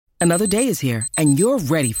Another day is here, and you're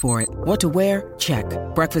ready for it. What to wear? Check.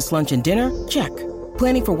 Breakfast, lunch, and dinner? Check.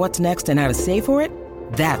 Planning for what's next and how to save for it?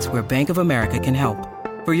 That's where Bank of America can help.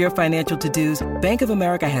 For your financial to-dos, Bank of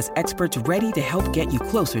America has experts ready to help get you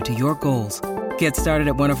closer to your goals. Get started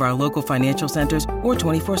at one of our local financial centers or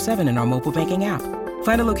 24/7 in our mobile banking app.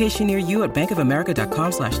 Find a location near you at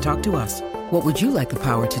bankofamerica.com/talktous. What would you like the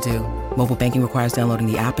power to do? Mobile banking requires downloading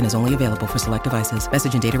the app and is only available for select devices.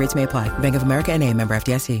 Message and data rates may apply. Bank of America N.A., member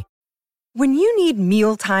FDIC. When you need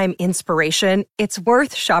mealtime inspiration, it's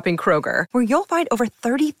worth shopping Kroger, where you'll find over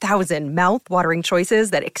 30,000 mouth-watering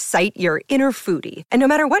choices that excite your inner foodie. And no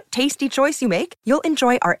matter what tasty choice you make, you'll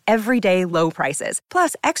enjoy our everyday low prices,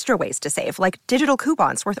 plus extra ways to save, like digital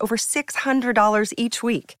coupons worth over $600 each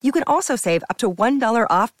week. You can also save up to $1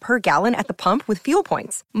 off per gallon at the pump with fuel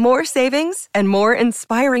points. More savings and more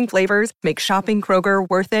inspiring flavors make shopping Kroger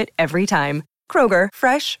worth it every time. Kroger,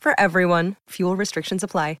 fresh for everyone. Fuel restrictions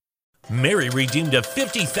apply. Mary redeemed a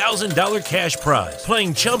 $50,000 cash prize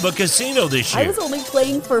playing Chumba Casino this year. I was only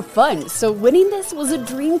playing for fun, so winning this was a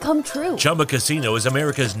dream come true. Chumba Casino is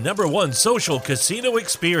America's #1 social casino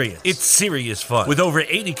experience. It's serious fun. With over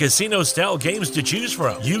 80 casino-style games to choose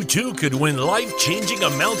from, you too could win life-changing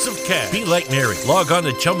amounts of cash. Be like Mary. Log on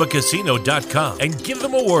to ChumbaCasino.com and give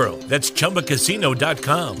them a whirl. That's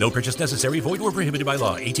ChumbaCasino.com. No purchase necessary. Void or prohibited by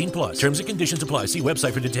law. 18+. Terms and conditions apply. See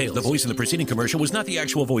website for details. The voice in the preceding commercial was not the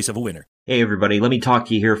actual voice of a winner. Hey everybody, let me talk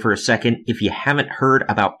to you here for a second. If you haven't heard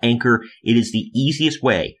about Anchor, it is the easiest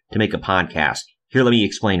way to make a podcast. Here, let me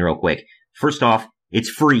explain real quick. First off, it's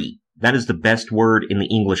free. That is the best word in the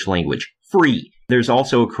English language. Free. There's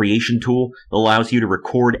also a creation tool that allows you to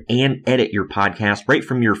record and edit your podcast right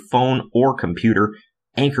from your phone or computer.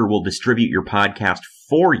 Anchor will distribute your podcast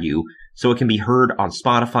for you so it can be heard on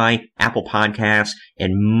Spotify, Apple Podcasts,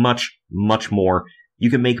 and much, much more. You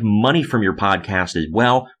can make money from your podcast as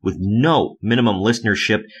well with no minimum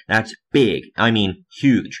listenership. That's big. I mean,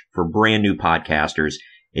 huge for brand new podcasters.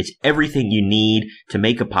 It's everything you need to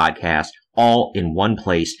make a podcast all in one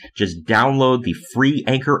place. Just download the free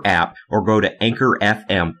Anchor app or go to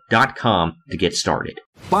anchorfm.com to get started.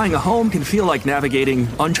 Buying a home can feel like navigating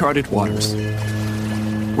uncharted waters.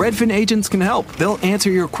 Redfin agents can help. They'll answer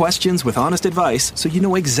your questions with honest advice so you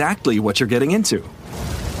know exactly what you're getting into.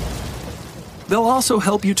 They'll also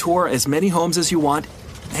help you tour as many homes as you want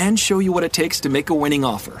and show you what it takes to make a winning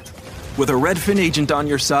offer. With a Redfin agent on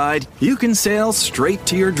your side, you can sail straight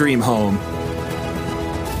to your dream home.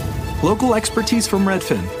 Local expertise from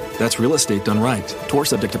Redfin. That's real estate done right. Tour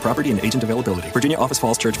subject to property and agent availability. Virginia Office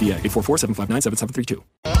Falls Church, VA, 844-759-7732.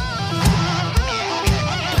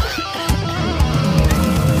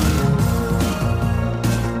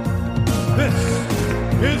 This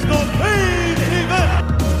is the main event.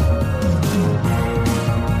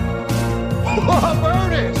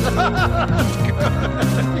 Bonus!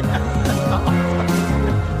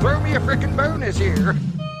 Throw me a freaking bonus here.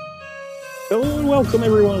 Hello and welcome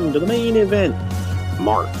everyone to the main event,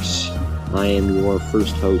 Marks. I am your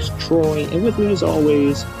first host, Troy, and with me as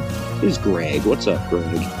always is Greg. What's up,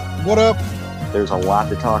 Greg? What up? There's a lot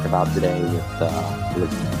to talk about today with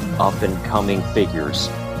up-and-coming figures.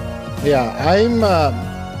 Yeah,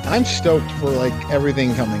 I'm stoked for like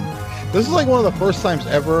everything coming. This is like one of the first times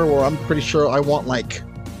ever where I'm pretty sure I want like,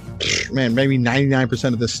 man, maybe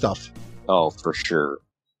 99% of this stuff. Oh, for sure.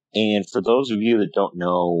 And for those of you that don't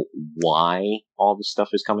know why all this stuff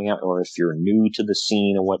is coming out, or if you're new to the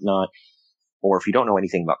scene and whatnot, or if you don't know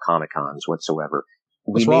anything about Comic-Cons whatsoever,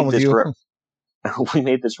 What's wrong with you? We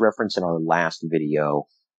made this reference in our last video,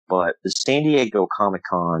 but the San Diego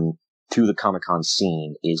Comic-Con to the Comic-Con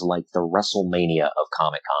scene is like the WrestleMania of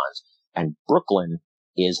Comic-Cons, and Brooklyn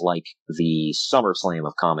is like the SummerSlam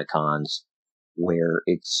of Comic-Cons, where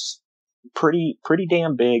it's pretty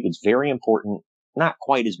damn big. It's very important. Not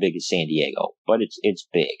quite as big as San Diego, but it's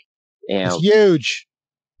big. It's huge.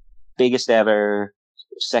 Biggest ever,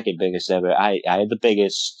 second biggest ever. I had the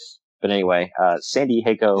biggest, but anyway, San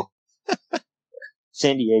Diego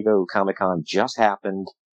Comic-Con just happened,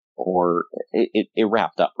 or it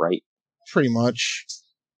wrapped up, right? Pretty much.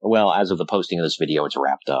 Well, as of the posting of this video, it's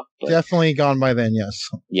wrapped up. But definitely gone by then, yes.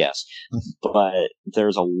 Yes. But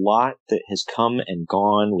there's a lot that has come and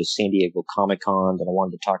gone with San Diego Comic-Con that I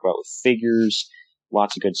wanted to talk about with figures.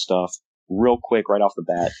 Lots of good stuff. Real quick, right off the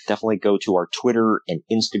bat, definitely go to our Twitter and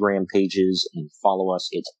Instagram pages and follow us.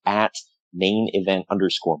 It's at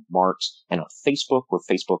 @main_event_marks. And on Facebook, we're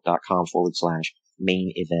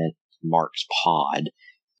facebook.com/main_event_marks_pod.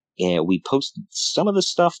 And we posted some of the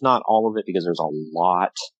stuff, not all of it, because there's a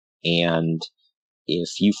lot. And if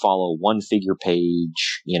you follow one figure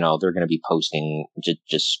page, you know, they're going to be posting,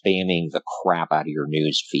 just spamming the crap out of your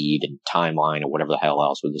news feed and timeline or whatever the hell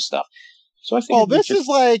else with this stuff. So I think this is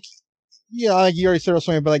like, yeah, like you already said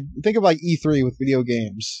something, but like think of like E3 with video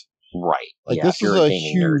games. Right. Like yeah, this is a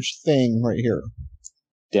huge thing right here.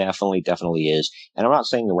 Definitely is. And I'm not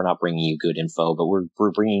saying that we're not bringing you good info, but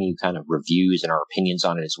we're bringing you kind of reviews and our opinions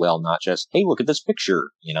on it as well, not just, hey, look at this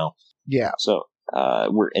picture, you know? Yeah. So,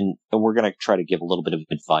 we're going to try to give a little bit of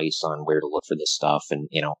advice on where to look for this stuff and,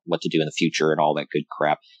 you know, what to do in the future and all that good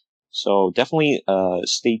crap. So definitely,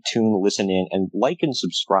 stay tuned, listen in, and like and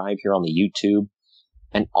subscribe here on the YouTube.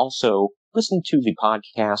 And also listen to the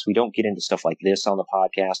podcast. We don't get into stuff like this on the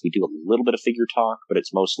podcast. We do a little bit of figure talk, but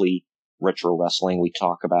it's mostly retro wrestling we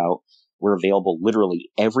talk about. We're available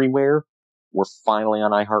literally everywhere. We're finally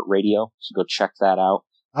on iHeartRadio, so go check that out.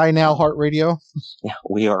 I Now Heart Radio. Yeah,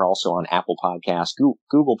 we are also on Apple Podcasts,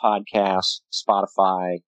 Google Podcasts,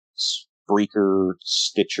 Spotify, Spreaker,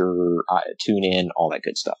 Stitcher, TuneIn, all that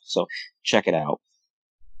good stuff. So check it out.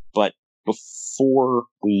 But before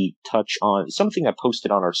we touch on something I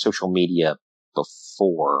posted on our social media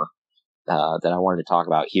before that I wanted to talk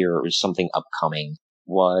about here, it was something upcoming,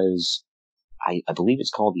 was I believe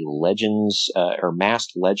it's called the Legends or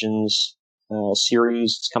Masked Legends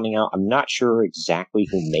series. It's coming out. I'm not sure exactly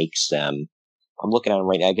who makes them. I'm looking at them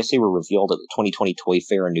right now. I guess they were revealed at the 2020 Toy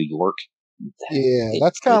Fair in New York. Yeah,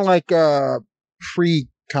 that's kind of like a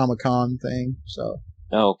pre-Comic-Con thing. So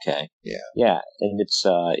okay, yeah, and it's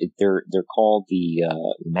they're called the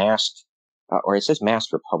Masked, or it says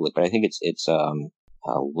Masked Republic, but I think it's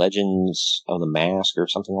Legends of the Mask or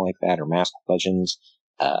something like that, or Masked Legends.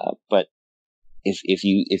 But if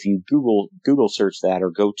you Google search that or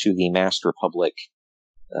go to the Masked Republic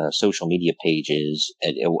social media pages,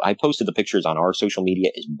 I posted the pictures on our social media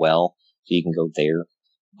as well, so you can go there.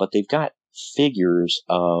 But they've got figures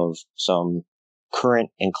of some current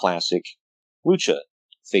and classic Lucha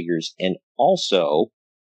figures, and also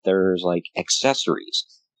there's like accessories,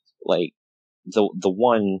 like the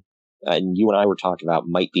one and you and I were talking about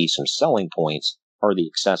might be some selling points are the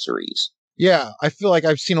accessories. Yeah, I feel like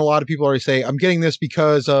I've seen a lot of people already say, I'm getting this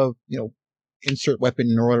because of, you know, insert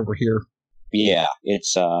weapon or whatever here. Yeah,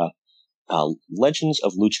 it's Legends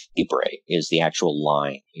of Lucha Libre is the actual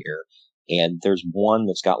line here. And there's one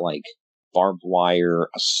that's got like barbed wire,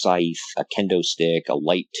 a scythe, a kendo stick, a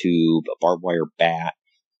light tube, a barbed wire bat,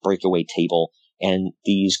 breakaway table. And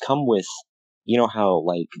these come with, you know how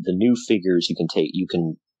like the new figures you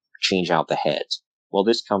can change out the heads. Well,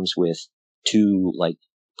 this comes with two like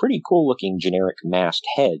pretty cool looking generic masked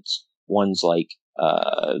heads. One's like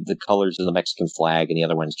the colors of the Mexican flag, and the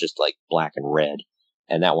other one's just like black and red.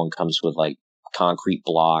 And that one comes with like concrete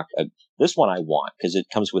block. This one I want because it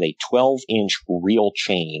comes with a 12-inch reel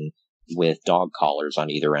chain with dog collars on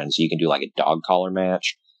either end, so you can do like a dog collar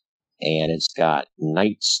match. And it's got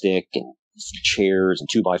nightstick and chairs and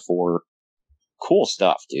 2x4. Cool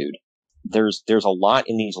stuff, dude. There's a lot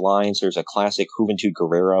in these lines. There's a classic Juventud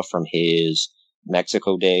Guerrera from his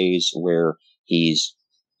Mexico days where he's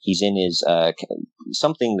in his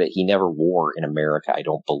something that he never wore in America, I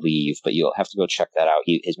don't believe, but you'll have to go check that out.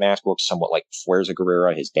 His mask looks somewhat like Fuerza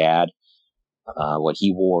Guerrera, his dad, what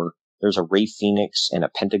he wore. There's a Rey Fenix and a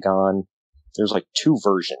Pentagon. There's like two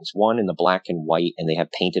versions, one in the black and white, and they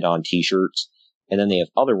have painted on t-shirts, and then they have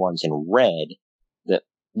other ones in red that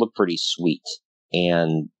look pretty sweet.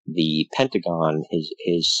 And the Pentagon,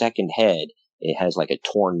 his second head, it has like a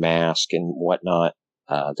torn mask and whatnot.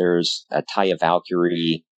 There's a Taya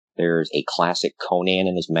Valkyrie. There's a classic Conan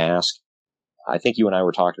in his mask. I think you and I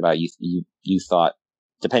were talking about, you thought,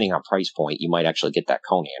 depending on price point, you might actually get that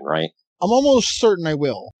Conan, right? I'm almost certain I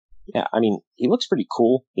will. Yeah, I mean, he looks pretty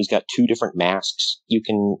cool. He's got two different masks you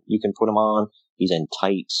can put him on. He's in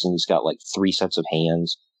tights, and he's got like 3 sets of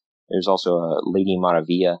hands. There's also a Lady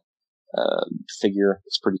Maravilla figure.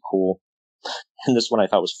 It's pretty cool. And this one I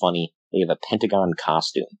thought was funny. They have a Pentagon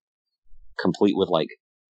costume, complete with like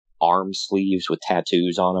arm sleeves with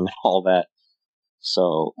tattoos on them and all that.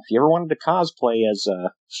 So if you ever wanted to cosplay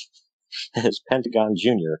as Pentagon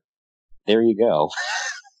Jr., there you go.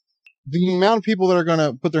 The amount of people that are going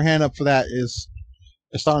to put their hand up for that is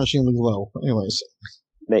astonishingly low. Anyways.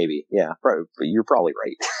 Maybe, yeah. You're probably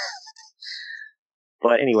right.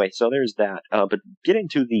 But anyway, so there's that. But get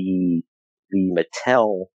into the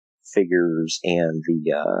Mattel figures and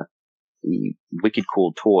the Wicked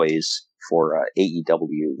Cool toys for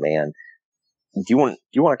AEW, man. Do you want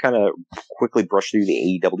to kind of quickly brush through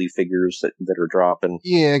the AEW figures that are dropping?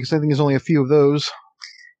 Yeah, because I think there's only a few of those.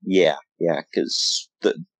 Yeah, because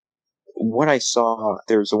what I saw,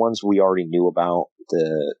 there's the ones we already knew about,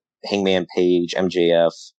 the Hangman Page,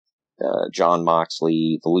 MJF, John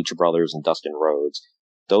Moxley, the Lucha Brothers, and Dustin Rhodes.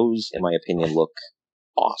 Those, in my opinion, look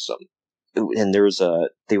awesome. And they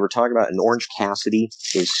were talking about, and Orange Cassidy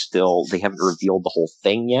is still, they haven't revealed the whole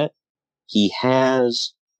thing yet. He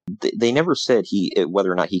has, they never said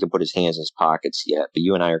whether or not he can put his hands in his pockets yet, but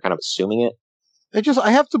you and I are kind of assuming it.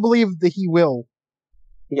 I have to believe that he will.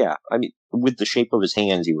 Yeah, I mean, with the shape of his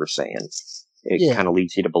hands, you were saying, it kind of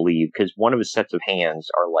leads you to believe, because one of his sets of hands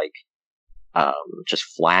are like, just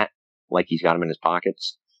flat, like he's got them in his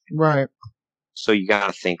pockets. Right. So you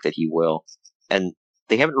gotta think that he will. And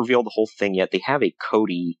they haven't revealed the whole thing yet. They have a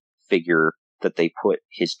Cody figure that they put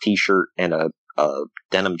his t-shirt and a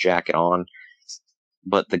denim jacket on.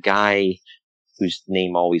 But the guy whose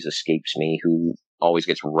name always escapes me, who always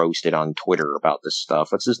gets roasted on Twitter about this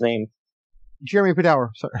stuff, what's his name? Jeremy Padour.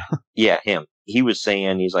 Sorry. Yeah, him. He was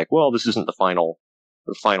saying, he's like, well, this isn't the final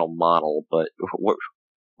model, but what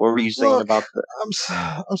were you saying about that?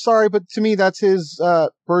 I'm sorry, but to me, that's his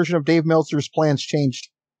version of Dave Meltzer's plans changed.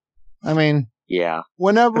 I mean, yeah.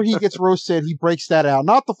 Whenever he gets roasted, he breaks that out.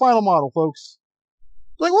 Not the final model, folks.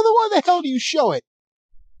 Like, well, then why the hell do you show it?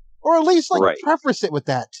 Or at least, preface it with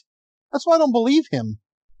that. That's why I don't believe him.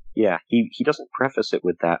 Yeah, he doesn't preface it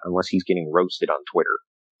with that unless he's getting roasted on Twitter.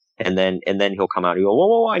 And then he'll come out and go,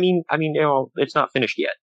 whoa, I mean, it's not finished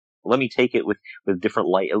yet. Let me take it with different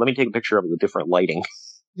light. Let me take a picture of it with different lighting.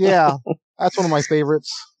 Yeah, that's one of my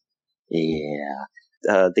favorites.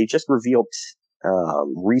 Yeah. They just revealed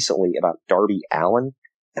recently about Darby Allin.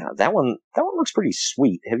 That one looks pretty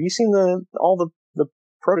sweet. Have you seen all the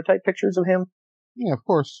prototype pictures of him? Yeah, of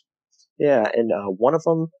course. Yeah, and one of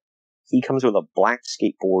them, he comes with a black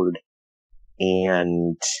skateboard,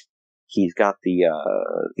 and he's got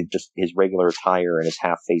just his regular attire and his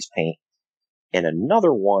half face paint. And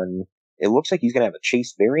another one, it looks like he's gonna have a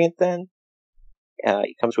Chase variant then.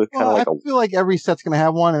 He comes with kind of like I feel like every set's gonna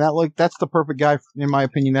have one, and that's the perfect guy, in my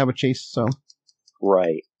opinion, to have a Chase. So.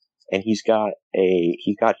 Right. And he's got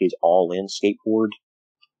his all-in skateboard.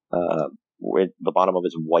 With the bottom of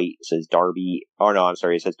his white says Darby. Oh no, I'm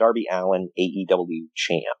sorry. It says Darby Allin, AEW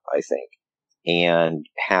champ, I think. And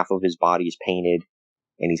half of his body is painted,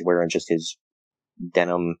 and he's wearing just his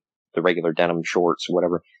denim, the regular denim shorts,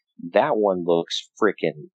 whatever. That one looks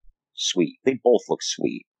freaking sweet. They both look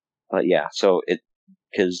sweet. But yeah, so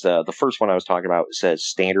because the first one I was talking about says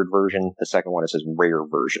standard version, the second one it says rare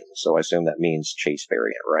version. So I assume that means Chase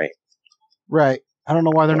variant, right? Right. I don't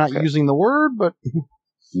know why they're not using the word, but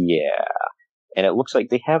yeah. And it looks like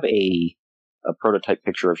they have a prototype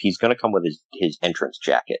picture of he's going to come with his entrance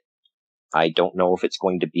jacket. I don't know if it's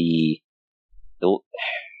going to be.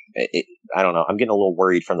 I don't know. I'm getting a little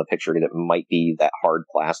worried from the picture that it might be that hard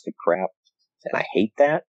plastic crap, and I hate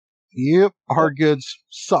that. Yep, hard goods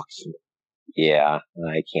sucks. Yeah,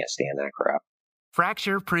 I can't stand that crap.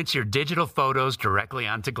 Fracture prints your digital photos directly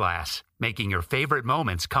onto glass, making your favorite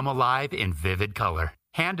moments come alive in vivid color.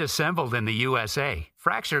 Hand-assembled in the USA,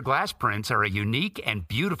 Fracture glass prints are a unique and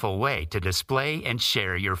beautiful way to display and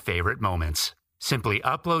share your favorite moments. Simply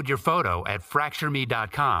upload your photo at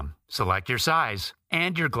FractureMe.com, select your size,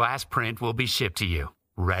 and your glass print will be shipped to you,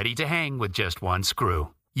 ready to hang with just one screw.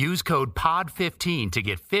 Use code POD15 to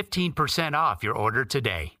get 15% off your order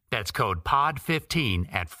today. That's code POD15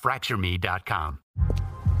 at FractureMe.com.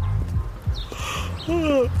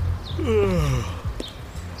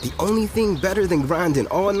 The only thing better than grinding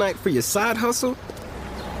all night for your side hustle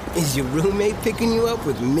is your roommate picking you up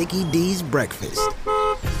with Mickey D's breakfast.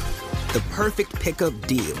 The perfect pickup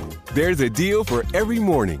deal. There's a deal for every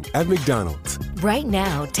morning at McDonald's. Right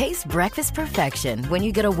now, taste breakfast perfection when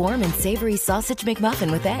you get a warm and savory sausage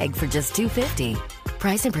McMuffin with egg for just $2.50.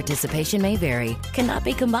 Price and participation may vary. Cannot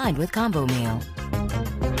be combined with combo meal.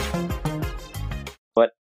 But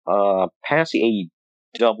past the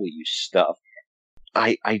AEW stuff,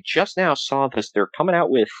 I just now saw this. They're coming out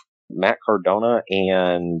with Matt Cardona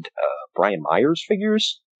and Brian Myers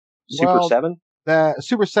figures. Super 7. The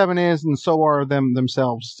Super 7 is, and so are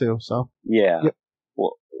themselves too. So yeah, yep.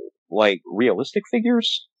 Well, like realistic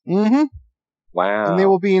figures. Mm-hmm. Wow. And they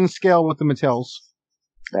will be in scale with the Mattels.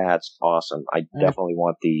 That's awesome. I definitely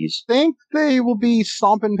want these. I think they will be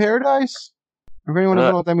Stompin' Paradise. If anyone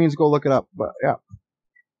doesn't know what that means, go look it up. But yeah.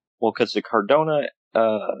 Well, because the Cardona,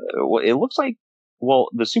 it looks like,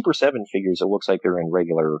 the Super 7 figures, it looks like they're in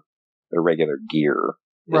regular gear.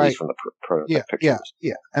 At least from the prototype pictures.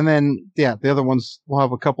 Yeah. And then, the other ones will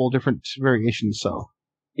have a couple of different variations, so.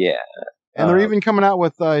 Yeah. And they're even coming out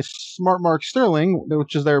with Smart Mark Sterling,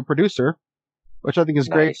 which is their producer, which I think is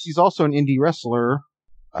great. He's also an indie wrestler.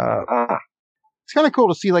 It's kind of cool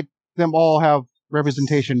to see, like, them all have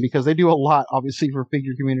representation because they do a lot, obviously, for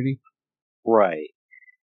figure community. Right.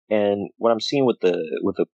 And what I'm seeing with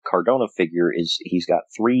the Cardona figure is he's got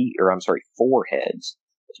 4 heads.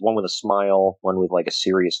 There's one with a smile, one with like a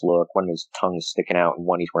serious look, one with his tongue sticking out, and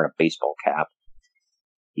one he's wearing a baseball cap.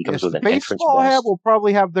 He comes with an entrance baseball vest. hat will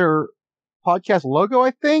probably have their podcast logo,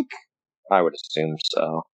 I think. I would assume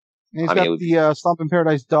so. And he's got the Stomp in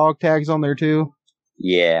Paradise dog tags on there too.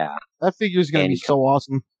 Yeah. That figure's going to be so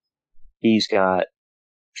awesome. He's got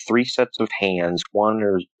 3 sets of hands. One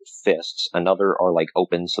are fists, another are like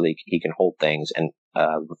open so he can hold things, and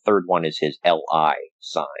the third one is his LI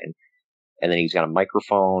sign. And then he's got a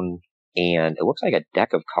microphone, and it looks like a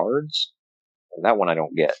deck of cards. That one I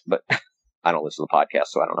don't get, but I don't listen to the podcast,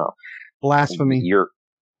 so I don't know. Blasphemy.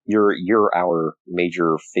 You're our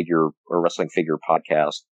major figure or wrestling figure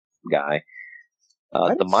podcast guy.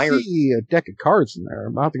 I didn't see a deck of cards in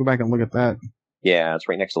there. I'll have to go back and look at that. Yeah, it's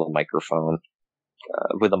right next to the microphone.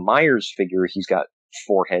 With a Myers figure, he's got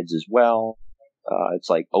 4 heads as well. It's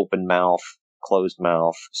like open mouth, closed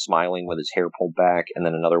mouth, smiling with his hair pulled back, and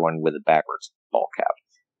then another one with a backwards ball cap.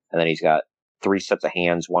 And then he's got 3 sets of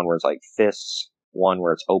hands, one where it's like fists, one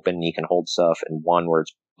where it's open and he can hold stuff, and one where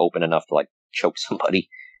it's open enough to like choke somebody.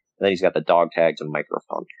 And then he's got the dog tags and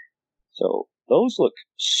microphone. So those look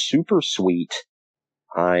super sweet.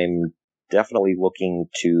 I'm definitely looking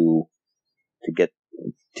to get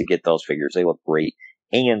those figures. They look great.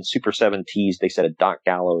 And Super 7 teased, they said a Doc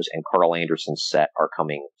Gallows and Carl Anderson set are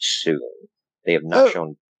coming soon. They have not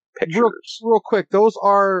shown pictures. Real quick, those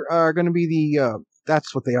are going to be the,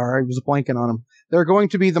 that's what they are. I was blanking on them. They're going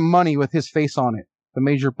to be the money with his face on it. The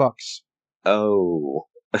Major Bucks. Oh,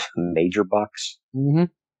 Major Bucks? Mm-hmm.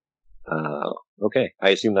 Okay. I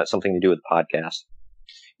assume that's something to do with the podcast.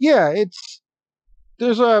 Yeah,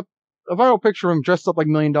 there's a viral picture of him dressed up like $1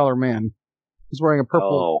 Million Man. He's wearing a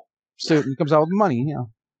purple suit and he comes out with money,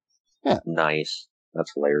 Yeah. Nice.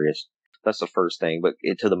 That's hilarious. That's the first thing. But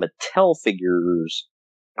to the Mattel figures,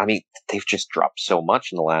 I mean, they've just dropped so much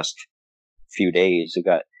in the last few days. They've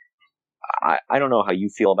got, I don't know how you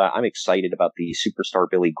feel about it. I'm excited about the Superstar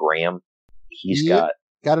Billy Graham. He's got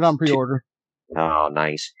it on pre-order. Oh,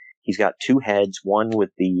 nice. He's got 2 heads, one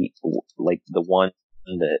with the one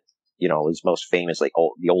that, is most famous, like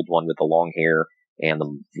the old one with the long hair and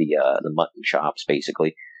the mutton chops,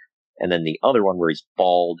 basically. And then the other one where he's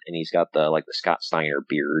bald and he's got the Scott Steiner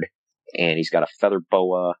beard, and he's got a feather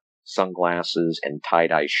boa, sunglasses, and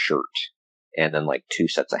tie-dye shirt, and then 2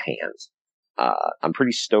 sets of hands. I'm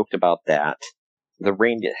pretty stoked about that.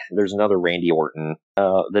 There's another Randy Orton.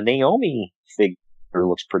 The Naomi figure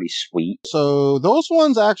looks pretty sweet. So those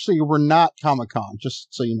ones actually were not Comic-Con, just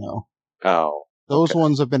so you know. Oh. Those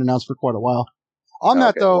ones have been announced for quite a while. On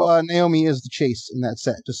that, though, Naomi is the chase in that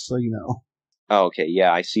set, just so you know. Oh, okay,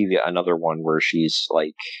 yeah, I see another one where she's,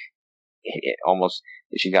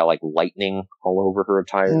 she's got, lightning all over her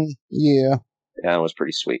attire. Yeah. Yeah, that was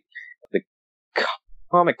pretty sweet. The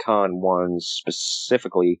Comic-Con ones,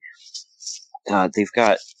 specifically, they've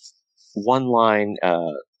got one line,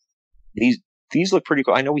 these look pretty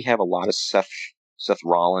cool. I know we have a lot of Seth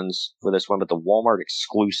Rollins for this one, but the Walmart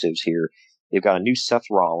exclusives here, they've got a new Seth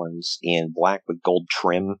Rollins in black with gold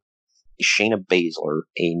trim, Shayna Baszler,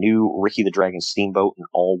 a new Ricky the Dragon Steamboat in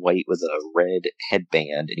all white with a red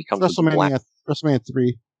headband, and he comes with WrestleMania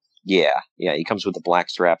 3. Yeah, he comes with the black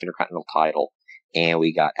strap Intercontinental title, and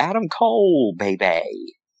we got Adam Cole, baby,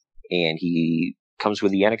 and he comes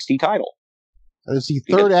with the NXT title. That is the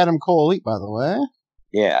third Adam Cole Elite, by the way.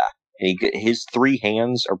 Yeah, and his 3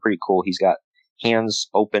 hands are pretty cool. He's got hands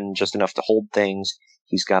open just enough to hold things.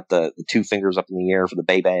 He's got the 2 fingers up in the air for the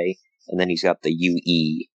baby, and then he's got the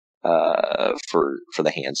UE for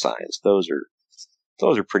the hand signs. Those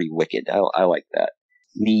are pretty wicked. I like that.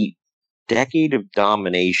 The Decade of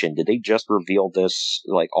Domination, did they just reveal this,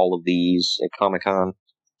 all of these at Comic-Con?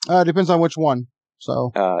 Depends on which one.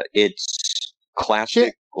 So it's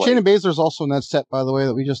classic. Shayna Baszler's also in that set, by the way,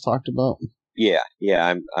 that we just talked about. Yeah.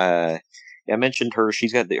 I mentioned her.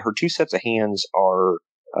 She's got her 2 sets of hands are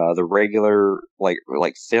the regular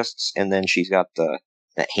like fists, and then she's got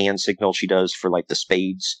that hand signal she does for the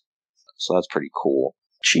spades. So that's pretty cool.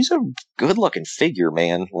 She's a good looking figure,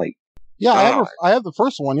 man. I have the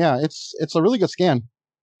first one. Yeah, it's a really good scan.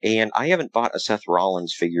 And I haven't bought a Seth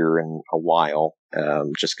Rollins figure in a while,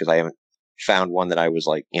 just because I haven't found one that I was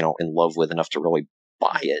in love with enough to really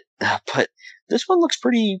buy it. But this one looks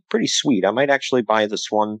pretty sweet. I might actually buy this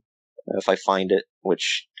one if I find it.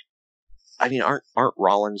 Which, I mean, aren't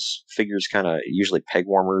Rollins figures kind of usually peg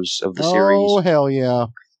warmers of the series? Oh hell yeah!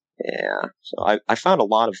 Yeah. So I found a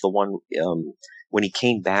lot of the one when he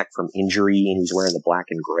came back from injury and he's wearing the black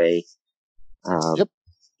and gray. Yep.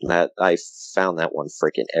 That I found that one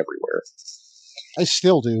freaking everywhere. I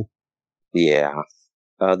still do. Yeah.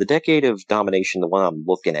 The Decade of Domination, the one I'm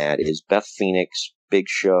looking at, is Beth Phoenix, Big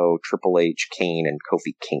Show, Triple H, Kane, and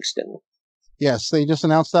Kofi Kingston. Yes, they just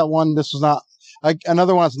announced that one. This was not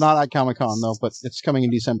another one that's not at Comic-Con though, but it's coming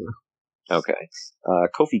in December. Okay.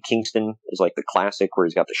 Kofi Kingston is like the classic where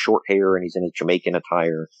he's got the short hair and he's in his Jamaican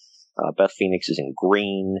attire. Beth Phoenix is in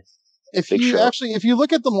green. If you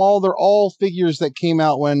look at them all, they're all figures that came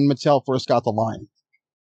out when Mattel first got the line.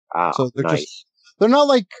 So they're nice. They're not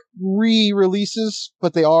like re-releases,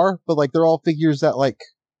 but they are. But like they're all figures that like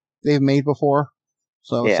they've made before.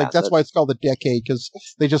 So it's like that's why it's called the Decade, because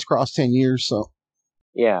they just crossed 10 years. So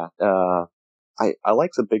yeah, I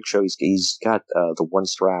like the Big Show. He's got the one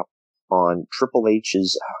strap on. Triple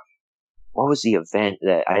H's. What was the event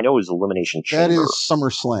that I know it was Elimination Chamber? That is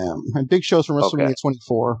SummerSlam, and Big Show's from WrestleMania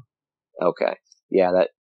 24. Okay, yeah,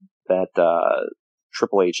 that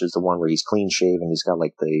Triple H is the one where he's clean shaven. He's got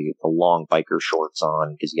like the long biker shorts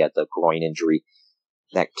on because he had the groin injury.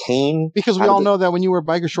 That Kane, because we all know that when you wear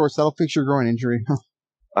biker shorts, that'll fix your groin injury.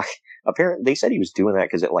 Apparently, they said he was doing that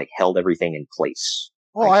because it like held everything in place.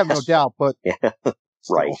 Oh, I have no doubt, but yeah,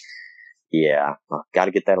 right, yeah, got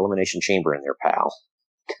to get that Elimination Chamber in there, pal.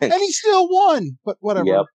 And he still won, but whatever.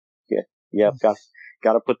 Yep. Got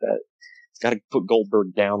to put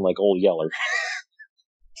Goldberg down like Old Yeller.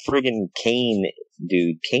 Friggin' Kane,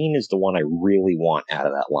 dude. Kane is the one I really want out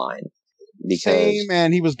of that line. Same,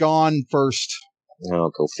 and he was gone first.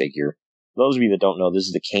 Oh, go figure. Those of you that don't know, this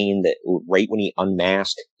is the Kane that right when he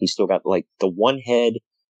unmasked, he's still got like the one head.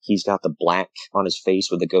 He's got the black on his face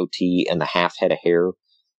with the goatee and the half head of hair,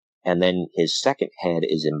 and then his second head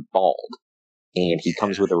is in bald. And he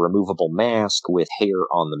comes with a removable mask with hair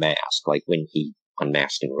on the mask, like when he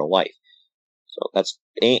unmasked in real life. So and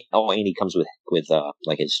he comes with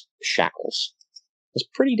like his shackles. It's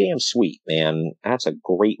pretty damn sweet, man. That's a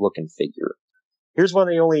great looking figure. Here's one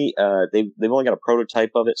they've only got a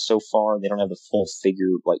prototype of it so far. They don't have the full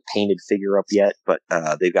figure, like painted figure up yet, but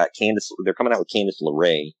they've got Candice. They're coming out with Candice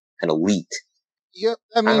LeRae, an Elite. Yep,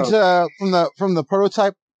 that means from the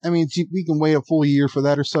prototype. I mean, we can wait a full year for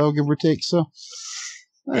that or so, give or take. So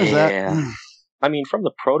there's that. I mean, from the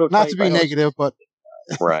prototype. Not to be negative, but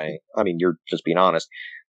right. I mean, you're just being honest.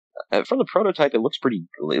 From the prototype, it looks like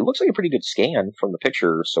a pretty good scan from the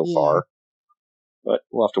picture so far. But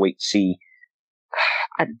we'll have to wait and see.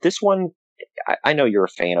 This one, I know you're a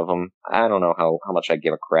fan of them. I don't know how much I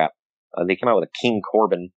give a crap. They came out with a King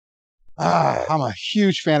Corbin. I'm a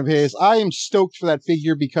huge fan of his. I am stoked for that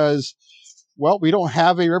figure because, well, we don't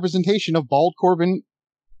have a representation of bald Corbin,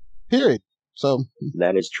 period. So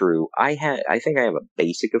that is true. I think I have a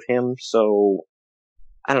basic of him, so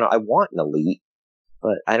I don't know. I want an Elite,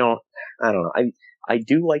 but I don't know. I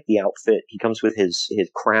do like the outfit. He comes with his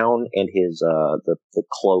crown and his the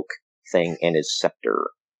cloak thing and his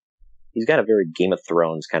scepter. He's got a very Game of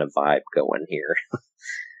Thrones kind of vibe going here.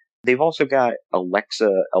 They've also got a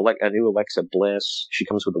new Alexa Bliss. She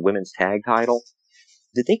comes with the women's tag title.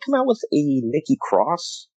 Did they come out with a Nikki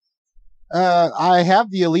Cross? I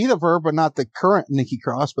have the Elite of her, but not the current Nikki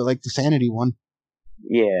Cross, but like the Sanity one.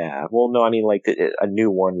 Yeah. Well, no, I mean like a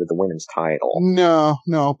new one with the women's title. No,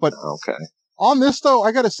 but okay. On this though,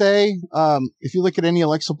 I gotta say, if you look at any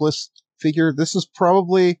Alexa Bliss figure, this is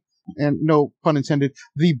probably, and no pun intended,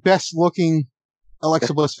 the best looking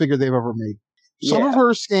Alexa Bliss figure they've ever made. Some of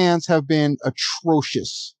her scans have been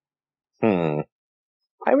atrocious.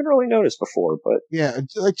 I haven't really noticed before, but yeah,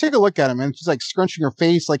 like take a look at him, and she's like scrunching her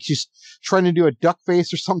face, like she's trying to do a duck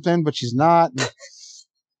face or something, but she's not.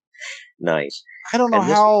 Nice. I don't know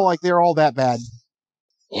how like they're all that bad.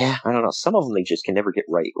 Yeah, I don't know. Some of them they just can never get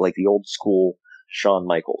right. Like the old school Shawn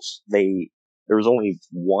Michaels. There was only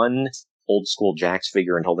one old school Jax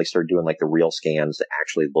figure until they started doing like the real scans that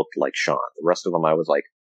actually looked like Shawn. The rest of them, I was like,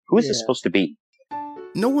 who is this supposed to be?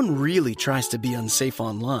 No one really tries to be unsafe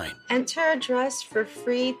online. Enter address for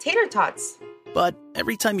free tater tots. But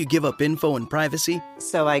every time you give up info and privacy...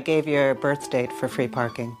 So I gave your birth date for free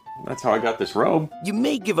parking. That's how I got this robe. You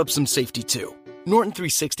may give up some safety too. Norton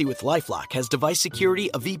 360 with LifeLock has device security,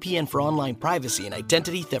 a VPN for online privacy, and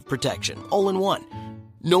identity theft protection, all in one.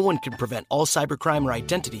 No one can prevent all cybercrime or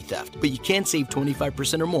identity theft, but you can save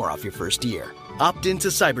 25% or more off your first year. Opt into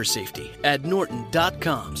cyber safety at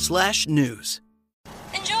norton.com/news.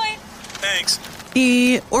 Enjoy! Thanks.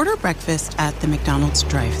 Order breakfast at the McDonald's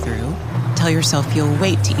drive-thru. Tell yourself you'll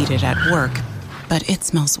wait to eat it at work, but it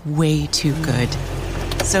smells way too good.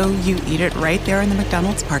 So you eat it right there in the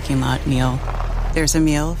McDonald's parking lot meal. There's a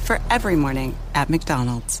meal for every morning at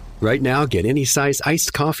McDonald's. Right now, get any size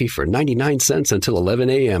iced coffee for 99 cents until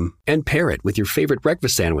 11 a.m. and pair it with your favorite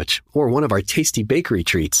breakfast sandwich or one of our tasty bakery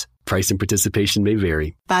treats. Price and participation may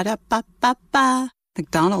vary. Ba-da-ba-ba-ba.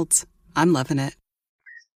 McDonald's. I'm loving it.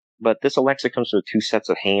 But this Alexa comes with 2 sets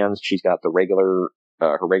of hands. She's got the regular,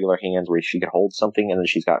 her regular hands where she can hold something, and then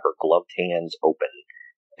she's got her gloved hands open.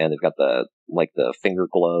 And they've got the finger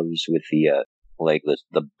gloves with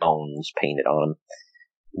the bones painted on.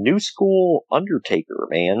 New school Undertaker,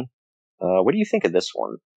 man. What do you think of this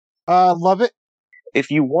one? Love it. If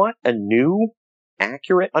you want a new,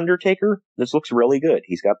 accurate Undertaker, this looks really good.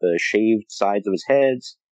 He's got the shaved sides of his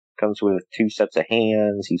heads, comes with 2 sets of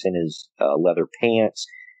hands, he's in his leather pants,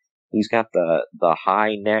 he's got the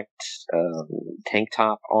high-necked tank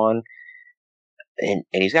top on, and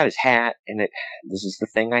he's got his hat, and this is the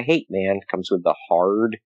thing I hate, man. It comes with the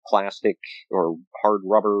hard plastic or hard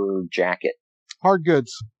rubber jacket. Hard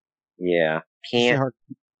goods. Yeah.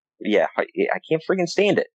 Yeah, I can't friggin'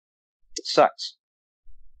 stand it. It sucks.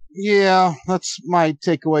 Yeah, that's my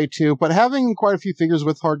takeaway too. But having quite a few figures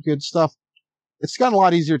with hard goods stuff, it's gotten a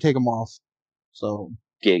lot easier to take them off. So.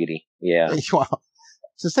 Giggity. Yeah. Well,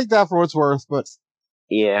 just take that for what it's worth, but.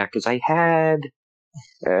 Yeah, because I had,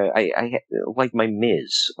 I like my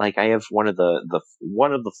Miz. Like I have one of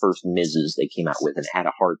the first Miz's they came out with, and it had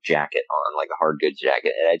a hard jacket on, like a hard goods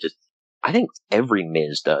jacket. And I think every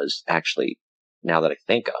Miz does, actually, now that I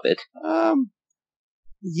think of it.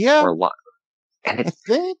 Yeah. Or a lot. And I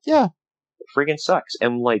think, yeah. It friggin' sucks.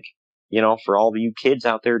 And for all of you kids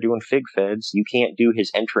out there doing fig feds, you can't do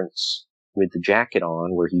his entrance with the jacket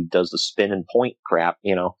on where he does the spin and point crap,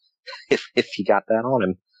 if you got that on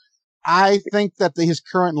him. I think that his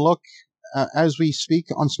current look, as we speak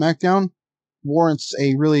on SmackDown, warrants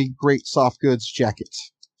a really great soft goods jacket.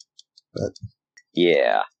 But.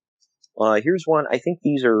 Yeah. Here's one. I think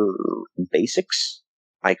these are basics.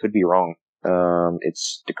 I could be wrong.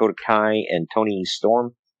 It's Dakota Kai and Toni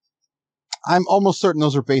Storm. I'm almost certain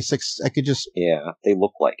those are basics. I could just... Yeah, they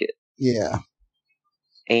look like it. Yeah.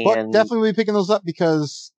 And but definitely be picking those up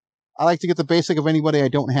because I like to get the basic of anybody I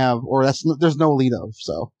don't have, or there's no lead of,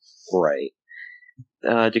 so. Right.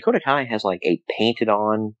 Dakota Kai has like a painted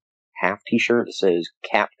on half t-shirt that says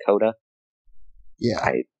Cap Coda. Yeah.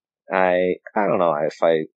 I don't know if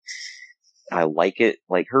I like it.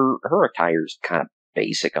 Like her attire's kind of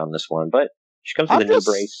basic on this one, but she comes with a knee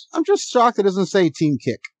brace. I'm just shocked it doesn't say Team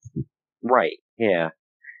Kick. Right. Yeah.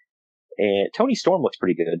 And Toni Storm looks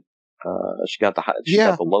pretty good. She got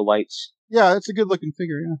the low lights. Yeah, it's a good looking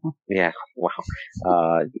figure. Yeah. Yeah.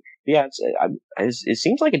 Wow. Yeah. It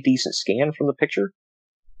seems like a decent scan from the picture.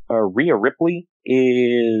 Rhea Ripley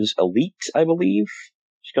is elite, I believe.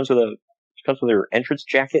 She comes with her entrance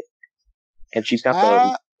jacket, and she's got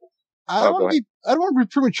the. I don't want to be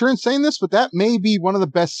premature in saying this, but that may be one of the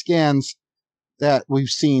best scans that we've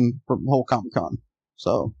seen from whole Comic-Con.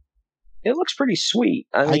 So it looks pretty sweet.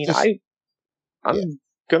 I'm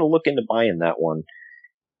gonna look into buying that one.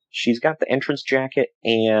 She's got the entrance jacket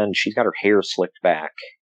and she's got her hair slicked back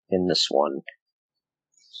in this one.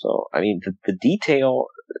 So I mean, the detail,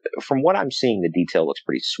 from what I'm seeing, the detail looks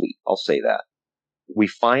pretty sweet. I'll say that. We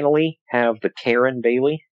finally have the Karen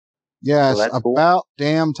Bailey. Yes, so about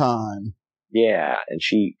damn time. Yeah, and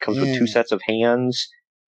she comes with 2 sets of hands.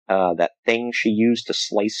 That thing she used to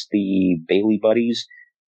slice the Bailey buddies,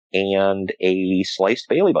 and a sliced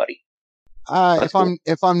Bailey buddy. If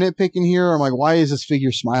I'm nitpicking here, I'm like, why is this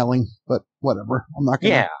figure smiling? But whatever, I'm not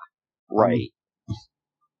gonna. Yeah, right.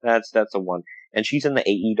 That's a one, and she's in the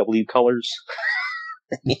AEW colors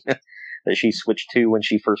that she switched to when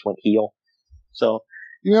she first went heel. So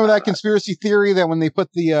you remember that conspiracy theory that when they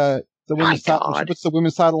put the women's title, she puts the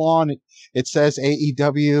women's title on, it says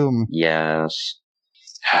AEW. Yes.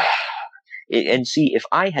 And see, if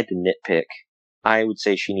I had to nitpick, I would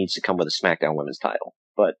say she needs to come with a SmackDown Women's title.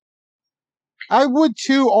 But I would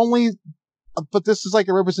too, but this is like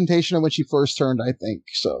a representation of when she first turned, I think.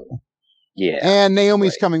 So yeah, and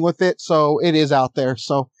Naomi's coming with it, so it is out there.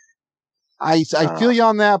 So I feel you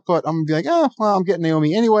on that, but I'm gonna be like, I'm getting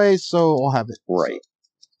Naomi anyways, so I'll have it. Right.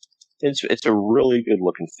 It's a really good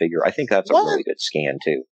looking figure. I think that's a really good scan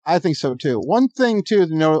too. I think so too. One thing too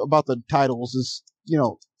to know about the titles is,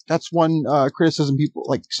 that's one criticism people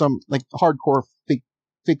like hardcore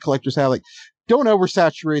fig collectors have, like, don't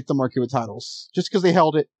oversaturate the market with titles. Just because they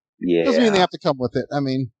held it doesn't mean they have to come with it. I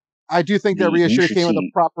mean, I do think that Rhea should have came with a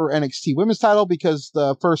proper NXT women's title, because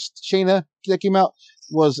the first Shayna that came out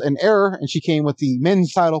was an error and she came with the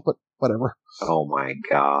men's title, but whatever. Oh my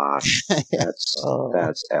gosh. That's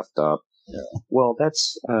effed up. Yeah. Well,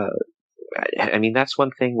 that's I mean, that's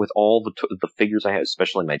one thing with all the figures I have,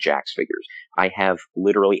 especially my Jax figures. I have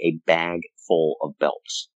literally a bag full of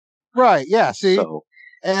belts. Right, yeah, see? So,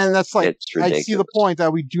 and that's like, I see the ridiculous. point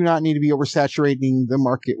that we do not need to be oversaturating the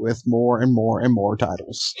market with more and more and more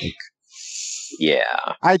titles. Like,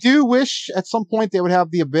 yeah. I do wish at some point they would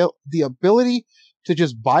have the ability to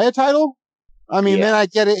just buy a title. I mean, then I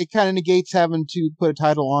get it. It kind of negates having to put a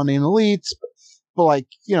title on in Elites. But like,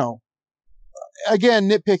 you know, again,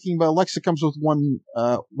 nitpicking, but Alexa comes with one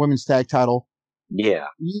women's tag title. Yeah.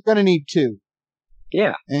 You're going to need two.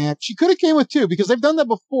 Yeah. And she could have came with two because they've done that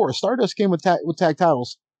before. Stardust came with tag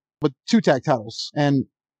titles, with 2 tag titles. And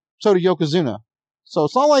so did Yokozuna. So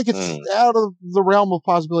it's not like it's out of the realm of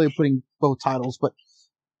possibility of putting both titles, but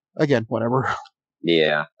again, whatever.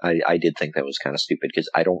 Yeah, I did think that was kind of stupid because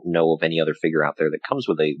I don't know of any other figure out there that comes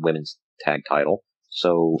with a women's tag title.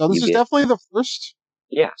 So this is definitely the first.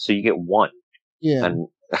 Yeah, so you get one. Yeah. And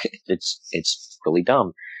it's really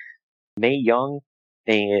dumb. Mae Young,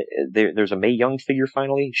 there's a Mae Young figure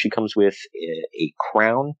finally. She comes with a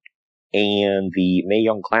crown and the Mae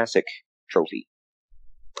Young Classic trophy.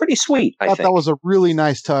 Pretty sweet, I think. That was a really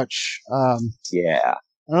nice touch. Yeah.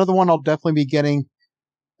 Another one I'll definitely be getting.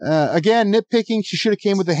 Again, nitpicking, she should have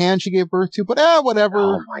came with the hand she gave birth to, but whatever.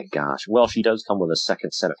 Oh my gosh. Well, she does come with a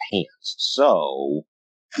second set of hands, so...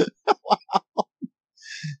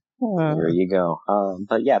 Wow. There you go.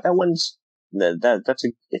 But yeah, that one's...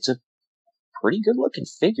 It's a pretty good looking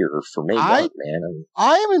figure for Mae Young, man.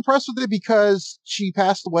 I am impressed with it because she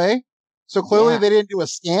passed away, so clearly they didn't do a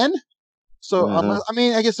scan. So, I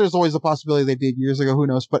mean, I guess there's always a possibility they did years ago, who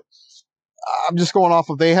knows, but I'm just going off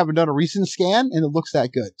of they haven't done a recent scan, and it looks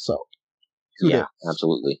that good, so. Yeah,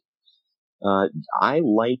 absolutely. I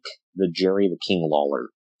like the Jerry the King Lawler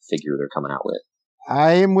figure they're coming out with.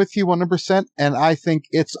 I am with you 100%, and I think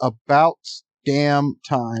it's about damn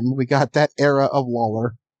time we got that era of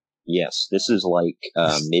Lawler. Yes, this is like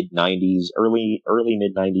mid-90s, early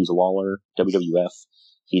mid-90s Lawler, WWF.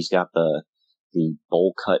 He's got the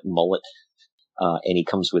bowl-cut mullet, and he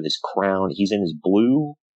comes with his crown. He's in his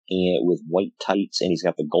blue and with white tights, and he's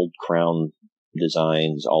got the gold crown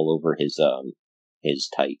designs all over his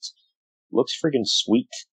tights. Looks friggin' sweet.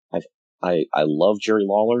 I love Jerry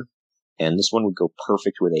Lawler, and this one would go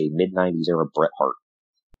perfect with a mid-90s era Bret Hart.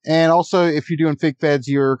 And also, if you're doing fake feds,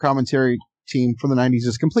 your commentary team from the 90s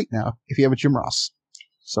is complete now, if you have a Jim Ross.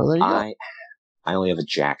 So there you go. I only have a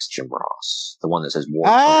Jax Jim Ross, the one that says War.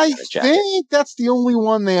 I think that's the only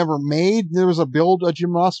one they ever made. There was a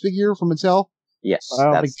Jim Ross figure from Mattel. Yes. I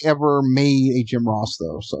don't think they ever made a Jim Ross,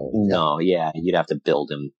 though. So no, yeah, you'd have to build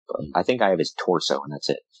him. I think I have his torso, and that's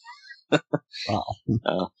it.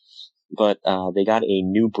 Wow. But they got a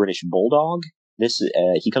new British Bulldog.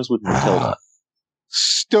 He comes with Matilda.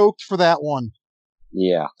 Stoked for that one.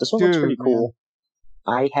 Yeah, this one looks pretty cool.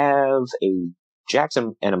 I have a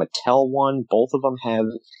Jackson and a Mattel one. Both of them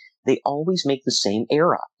they always make the same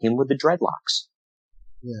era. Him with the dreadlocks.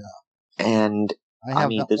 Yeah. And I have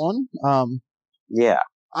that one. Yeah.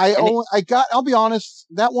 I'll be honest,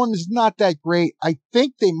 that one is not that great. I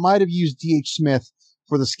think they might have used D.H. Smith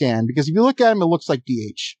for the scan, because if you look at him, it looks like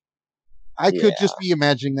D.H. I could just be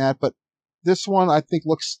imagining that, but this one I think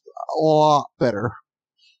looks a lot better.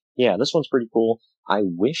 Yeah, this one's pretty cool. I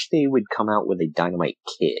wish they would come out with a Dynamite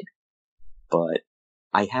Kid, but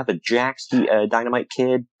I have a Jax Dynamite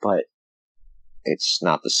Kid, but it's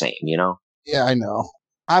not the same, you know? Yeah, I know.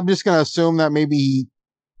 I'm just going to assume that maybe he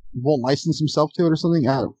won't license himself to it or something.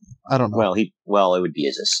 I don't know. Well, it would be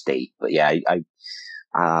his estate, but yeah,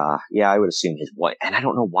 I would assume his wife, and I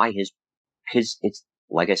don't know why his it's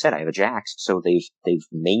like I said, I have a Jax, so they've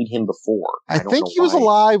made him before. I think he was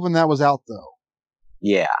alive when that was out, though.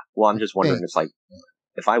 Yeah, well, I'm just wondering, it's like,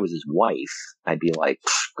 if I was his wife, I'd be like,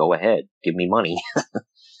 go ahead, give me money.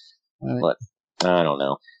 But I don't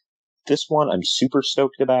know. This one I'm super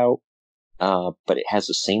stoked about, but it has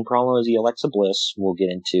the same problem as the Alexa Bliss we'll get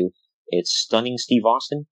into. It's Stunning Steve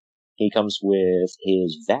Austin. He comes with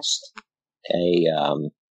his vest,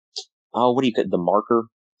 the marker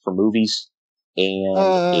for movies,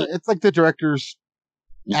 and it's like the director's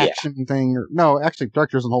action thing. No, actually,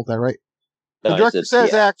 director doesn't hold that, right? The director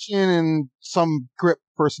says action, and some grip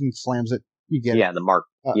person slams it. You get it. Yeah, the mark.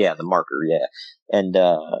 The marker. Yeah, and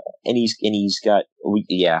he's got.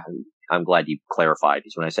 I'm glad you clarified,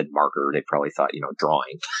 because when I said marker, they probably thought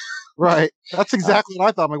drawing. Right. That's exactly what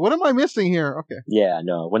I thought. I'm like, what am I missing here? Okay. Yeah.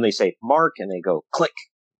 No. When they say mark and they go click,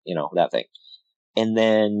 that thing, and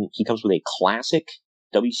then he comes with a classic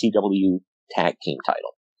WCW tag team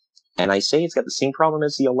title, and I say it's got the same problem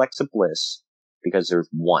as the Alexa Bliss because there's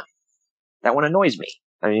one. That one annoys me.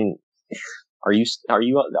 I mean, Are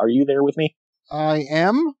you there with me? I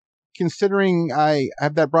am, considering I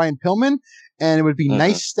have that Brian Pillman, and it would be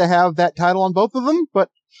nice to have that title on both of them, but...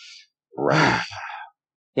 Right.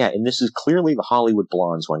 Yeah, and this is clearly the Hollywood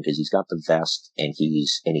Blondes one, because he's got the vest, and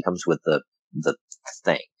he comes with the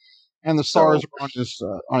thing. And the stars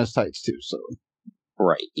are on his tights, too, so...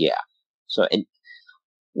 Right, yeah. So, and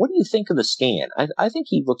what do you think of the scan? I think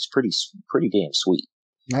he looks pretty damn sweet.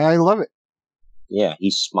 I love it. Yeah,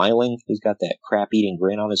 he's smiling. He's got that crap-eating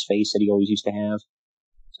grin on his face that he always used to have.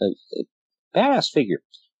 Badass figure.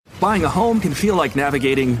 Buying a home can feel like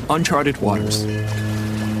navigating uncharted waters.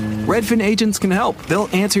 Redfin agents can help. They'll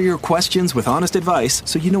answer your questions with honest advice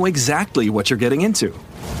so you know exactly what you're getting into.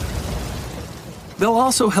 They'll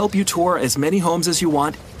also help you tour as many homes as you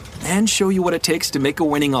want and show you what it takes to make a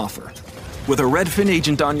winning offer. With a Redfin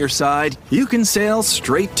agent on your side, you can sail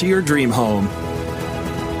straight to your dream home.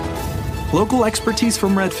 Local expertise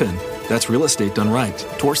from Redfin. That's real estate done right.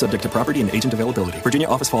 Tour subject to property and agent availability. Virginia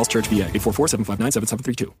Office Falls Church, VA.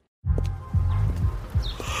 844-759-7732.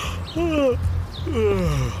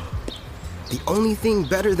 The only thing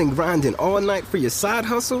better than grinding all night for your side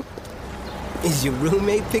hustle is your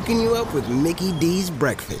roommate picking you up with Mickey D's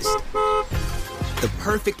breakfast. The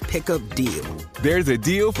perfect pickup deal. There's a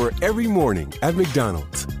deal for every morning at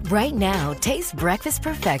McDonald's. Right now, taste breakfast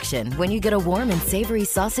perfection when you get a warm and savory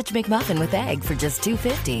sausage McMuffin with egg for just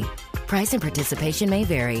 $2.50. Price and participation may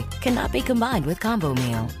vary. Cannot be combined with combo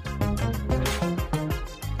meal.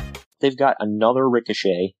 They've got another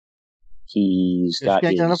Ricochet. He's got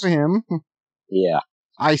can't get enough of him. Yeah.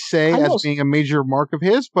 I say as being a major mark of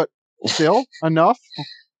his, but still enough.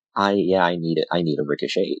 I need it. I need a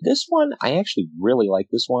Ricochet. This one, I actually really like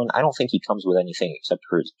this one. I don't think he comes with anything except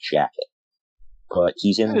for his jacket. But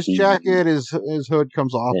he's in his jacket, his hood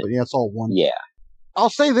comes off, but yeah, it's all one. Yeah. I'll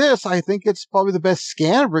say this, I think it's probably the best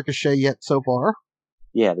scan of Ricochet yet so far.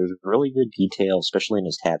 Yeah, there's really good detail, especially in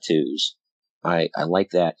his tattoos. I like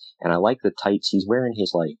that. And I like the tights. He's wearing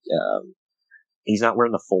his, he's not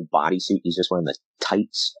wearing the full bodysuit. He's just wearing the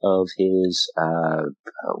tights of his,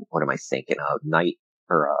 what am I thinking of?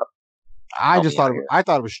 I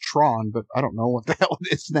thought it was Tron, but I don't know what the hell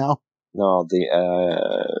it is now. No,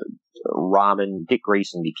 Dick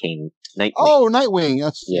Grayson became Nightwing. Oh, Nightwing.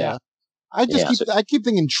 That's, yeah. I keep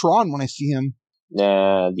thinking Tron when I see him.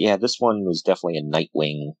 This one was definitely a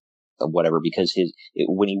Nightwing, whatever, because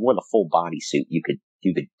when he wore the full bodysuit, you could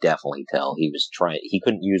definitely tell he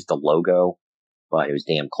couldn't use the logo, but it was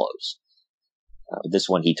damn close. This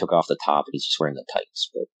one, he took off the top and he's just wearing the tights,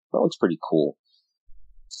 but that looks pretty cool.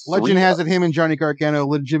 Legend has it him and Johnny Gargano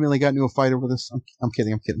legitimately got into a fight over this. I'm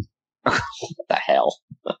kidding. What the hell?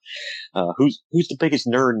 Who's the biggest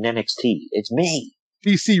nerd in NXT? It's me.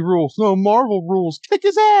 DC rules. No, Marvel rules. Kick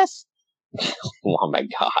his ass. Oh my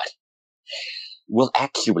god. Well,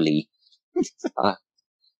 actually,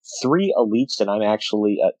 3 elites, and I'm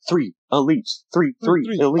actually 3 elites. 3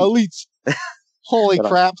 elites. Holy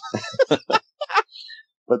crap!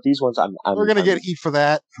 But these ones, we're gonna get heat for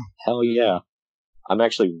that. Hell yeah! I'm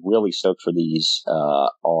actually really stoked for these.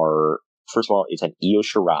 First of all, it's an Io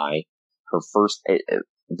Shirai. Her first.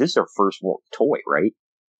 This is her first toy, right?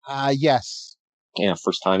 Yes. Yeah,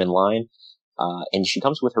 first time in line. And she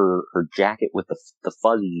comes with her jacket with the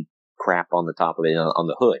fuzzy crap on the top of it, on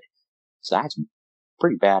the hood. So that's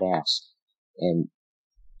pretty badass. And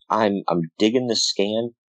I'm digging this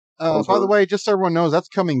scan. By the way, just so everyone knows, that's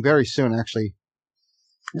coming very soon, actually.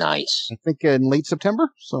 Nice. I think in late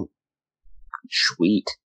September. So sweet.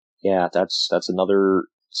 Yeah, that's another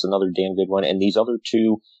damn good one. And these other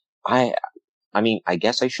two, I mean, I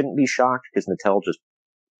guess I shouldn't be shocked because Mattel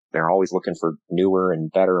they're always looking for newer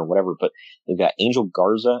and better and whatever, but they've got Angel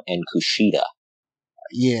Garza and Kushida.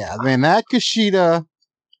 Yeah, man, that Kushida,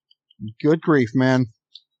 good grief, man.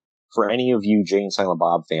 For any of you Jay and Silent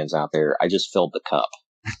Bob fans out there, I just filled the cup.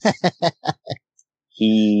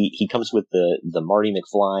 He comes with the Marty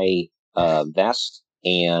McFly vest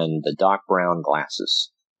and the Doc Brown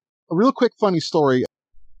glasses. A real quick funny story.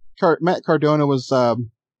 Matt Cardona was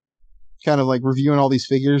kind of like reviewing all these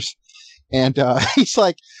figures, and he's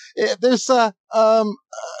like, "There's the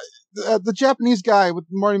Japanese guy with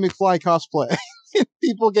Marty McFly cosplay."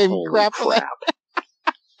 People gave him crap for that.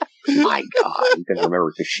 My God, you can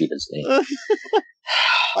remember Kushida's name.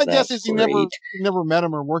 My guess is he never met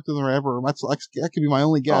him or worked with him or ever. That could be my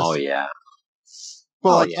only guess. Oh yeah.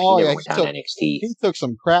 But he took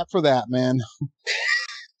some crap for that, man.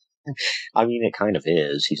 I mean, it kind of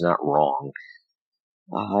is. He's not wrong.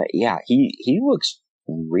 Yeah, he looks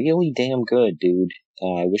really damn good, dude.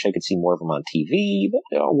 I wish I could see more of him on TV, but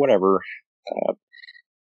whatever.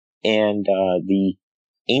 And the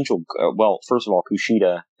Angel, well, first of all,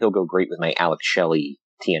 Kushida, he'll go great with my Alex Shelley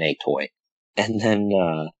TNA toy. And then,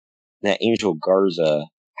 that Angel Garza,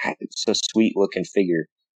 it's a sweet looking figure.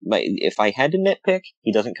 If I had to nitpick,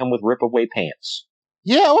 he doesn't come with rip-away pants.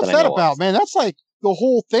 Yeah, what's that about, man? That's like the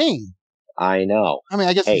whole thing. I know. I mean,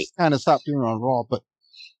 I guess he's kind of stopped doing it on Raw, but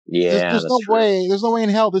yeah, there's no way in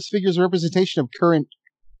hell this figure's a representation of current.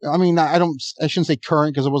 I mean, I shouldn't say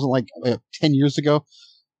current because it wasn't like 10 years ago,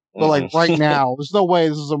 but like right now, there's no way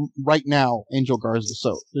this is a right now Angel Garza.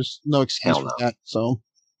 So there's no excuse for that. So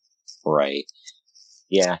right,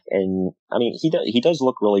 yeah, and I mean he does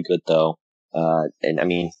look really good though. And I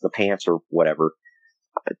mean the pants or whatever.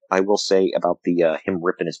 I will say about the him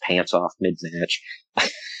ripping his pants off mid-match.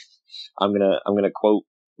 I'm gonna quote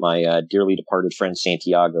my dearly departed friend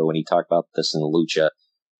Santiago when he talked about this in Lucha.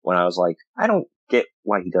 When I was like, I don't get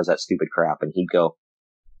why he does that stupid crap, and he'd go,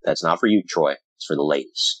 "That's not for you, Troy. It's for the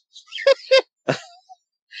ladies."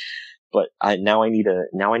 But I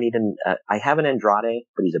have an Andrade,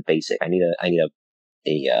 but he's a basic. I need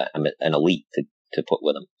an elite to put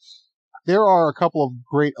with him. There are a couple of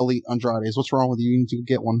great elite Andrades. What's wrong with you? You need to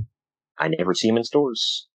get one. I never see him in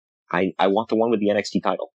stores. I want the one with the NXT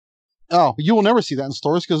title. Oh, you will never see that in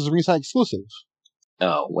stores because it's ringside exclusive.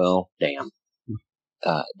 Oh, well, damn.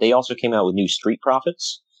 They also came out with new Street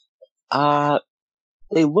Profits.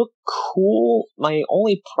 They look cool. My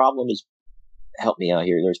only problem is, help me out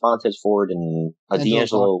here, there's Montez Ford and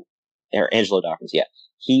Angelo Dawkins, yeah.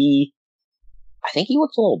 I think he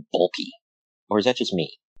looks a little bulky. Or is that just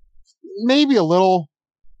me? Maybe a little.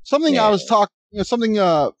 Something I was talking, something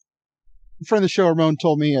a friend of the show, Ramon,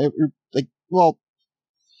 told me,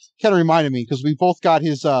 kind of reminded me because we both got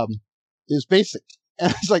his basic,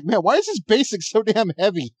 and I was like, man, why is his basic so damn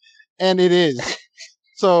heavy? And it is.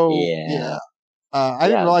 So yeah. I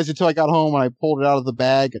didn't realize it until I got home and I pulled it out of the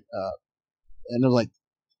bag, and I was like,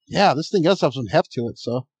 yeah, this thing does have some heft to it.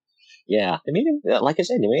 So yeah, I mean, like I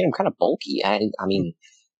said, they made him kind of bulky. I mean,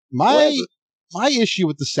 my issue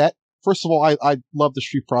with the set. First of all, I love the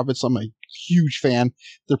Street Profits. I'm a huge fan.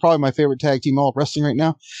 They're probably my favorite tag team in all of wrestling right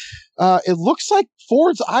now. It looks like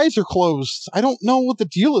Ford's eyes are closed. I don't know what the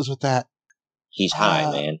deal is with that. He's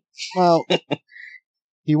high, man. Well,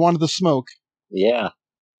 he wanted the smoke. Yeah.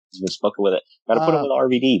 He's been smoking with it. Gotta put him with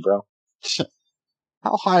RVD, bro.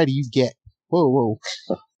 How high do you get? Whoa.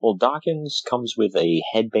 Well, Dawkins comes with a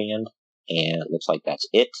headband, and it looks like that's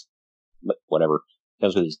it. But whatever.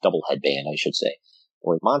 Comes with his double headband, I should say.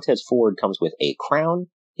 Where Montez Ford comes with a crown,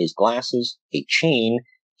 his glasses, a chain,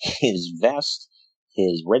 his vest,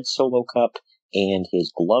 his red Solo cup, and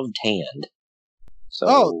his gloved hand.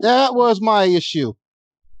 So, that was my issue.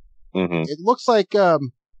 Mm-hmm. It looks like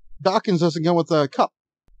Dawkins doesn't go with a cup.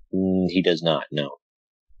 He does not, no.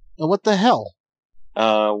 Now, what the hell?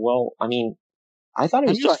 Well, I mean, I thought it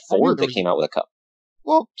was just Ford that came out with a cup.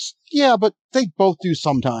 Well, yeah, but they both do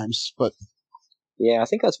sometimes, but... Yeah, I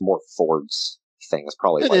think that's more Ford's thing. It's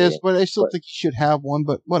probably it is, but I still think he should have one,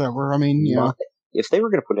 but whatever. I mean, yeah. If they were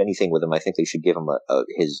going to put anything with him, I think they should give him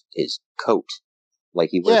his coat. Like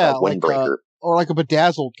he wears that windbreaker. Or like a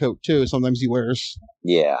bedazzled coat, too, sometimes he wears.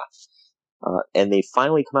 Yeah. And they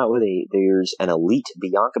finally come out with there's an elite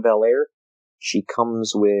Bianca Belair. She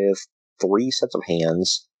comes with 3 sets of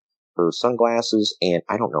hands, her sunglasses, and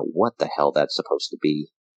I don't know what the hell that's supposed to be.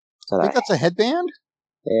 I think that's a headband?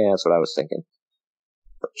 Yeah, that's what I was thinking.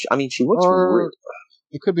 I mean, she looks weird.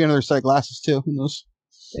 It could be another set of glasses, too. Who knows?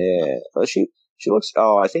 Yeah, but she looks...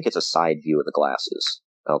 Oh, I think it's a side view of the glasses.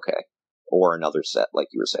 Okay. Or another set, like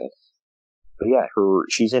you were saying. But yeah,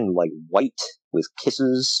 she's in, like, white with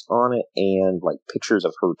kisses on it and, like, pictures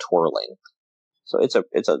of her twirling. So it's a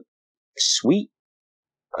sweet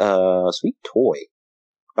toy.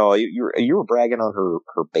 Oh, you were bragging on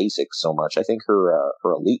her basics so much. I think her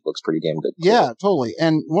elite looks pretty damn good. Yeah, totally.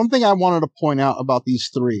 And one thing I wanted to point out about these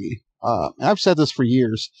 3, and I've said this for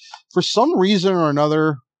years, for some reason or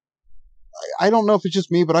another, I don't know if it's just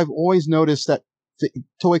me, but I've always noticed that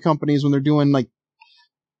toy companies, when they're doing like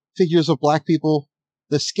figures of black people,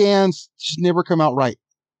 the scans just never come out right.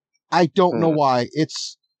 I don't know why.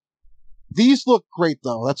 These look great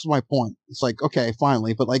though. That's my point. It's like, okay,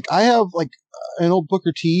 finally. But like, I have like an old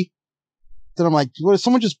Booker T that I'm like, what if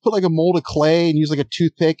someone just put like a mold of clay and use like a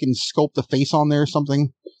toothpick and sculpt a face on there or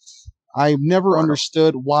something? I've never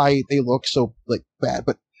understood why they look so like bad,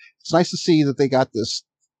 but it's nice to see that they got this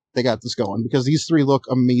going because these 3 look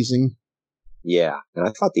amazing. Yeah. And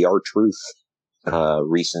I thought the R-Truth,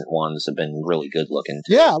 recent ones have been really good looking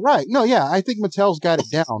too. Yeah, right. No, yeah. I think Mattel's got it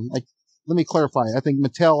down. Like, let me clarify. I think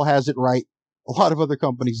Mattel has it right. A lot of other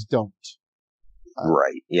companies don't.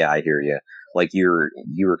 Right. Yeah, I hear you. Like you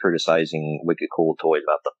were criticizing Wicked Cool Toys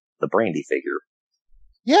about the Brandy figure.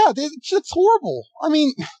 Yeah, it's horrible. I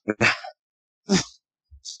mean,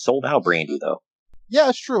 sold out Brandy though. Yeah,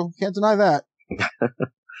 it's true. Can't deny that.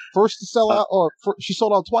 First to sell out, or she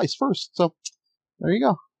sold out twice first. So there you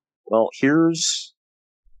go. Well, here's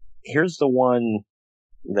the one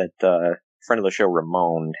that friend of the show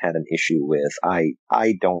Ramon had an issue with.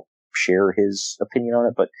 I don't share his opinion on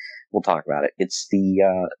it, but we'll talk about it. It's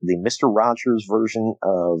the Mr. Rogers version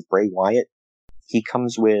of Bray Wyatt. He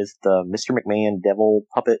comes with the Mr. McMahon devil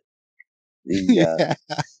puppet, the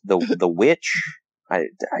witch. I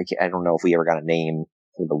don't know if we ever got a name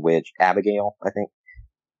for the witch. Abigail, I think.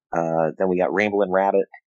 Then we got Ramblin' Rabbit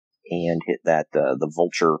and hit that the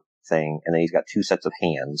vulture thing, and then he's got 2 sets of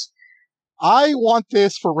hands. I want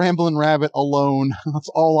this for Ramblin' Rabbit alone. That's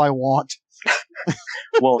all I want.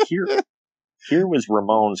 Well, here was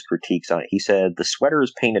Ramon's critiques on it. He said the sweater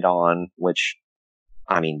is painted on, which,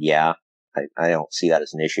 I mean, yeah, I don't see that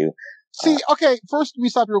as an issue. See, okay, first, let me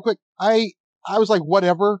stop you real quick. I was like,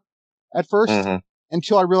 whatever, at first,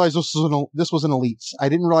 until I realized this was an Elite. I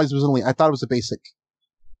didn't realize it was an Elite. I thought it was a basic.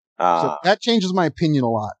 So that changes my opinion a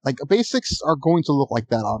lot. Like, basics are going to look like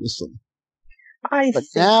that, obviously. But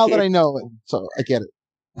now that I know it, so I get it.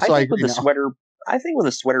 So I agree with the sweater. I think with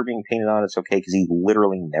the sweater being painted on, it's okay because he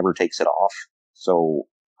literally never takes it off. So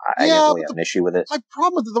I don't really have an issue with it. My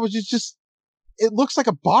problem with it though is just it looks like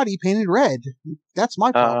a body painted red. That's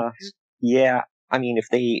my problem. Yeah, I mean if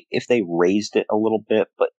they raised it a little bit,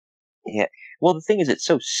 but yeah. Well, the thing is, it's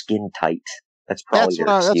so skin tight. That's probably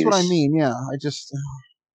that's what I mean. Yeah, I just.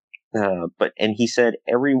 And he said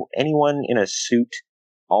anyone in a suit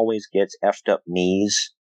always gets effed up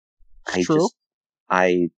knees. True.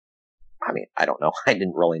 I mean, I don't know. I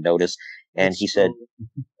didn't really notice. And he said,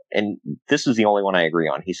 and this is the only one I agree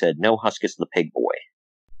on. He said, no Huskus the Pig Boy.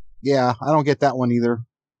 Yeah, I don't get that one either.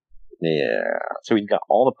 Yeah. So we've got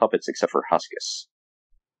all the puppets except for Huskus.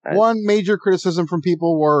 One major criticism from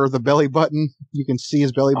people were the belly button. You can see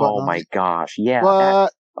his belly button. Oh my gosh. Yeah.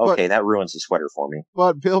 That ruins the sweater for me.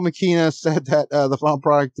 But Bill McKenna said that the final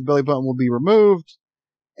product, the belly button will be removed,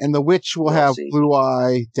 and the witch will have blue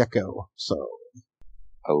eye deco. So.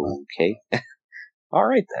 Okay. All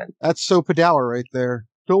right, then. That's so Padawa right there.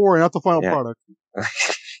 Don't worry, not the final product.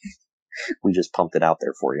 We just pumped it out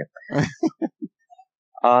there for you.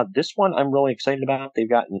 This one I'm really excited about. They've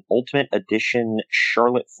got an Ultimate Edition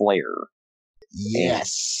Charlotte Flair. Yes. And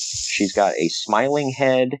she's got a smiling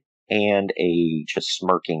head and a just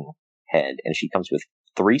smirking head. And she comes with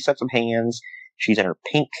 3 sets of hands. She's in her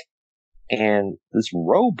pink. And this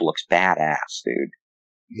robe looks badass, dude.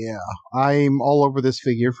 Yeah, I'm all over this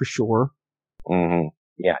figure for sure. Mm-hmm.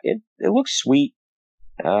 Yeah, it looks sweet.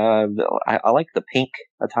 I like the pink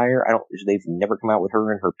attire. They've never come out with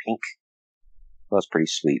her in her pink. That's pretty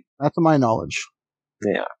sweet. Not to my knowledge.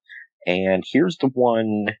 Yeah. And here's the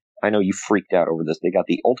one, I know you freaked out over this. They got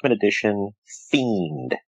the Ultimate Edition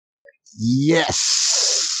Fiend.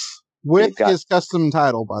 Yes! With his custom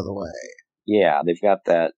title, by the way. Yeah, they've got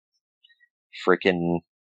that freaking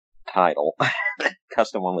title.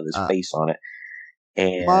 Custom one with his face on it.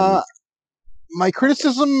 And my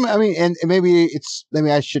criticism, I mean, and maybe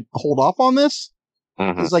I should hold off on this.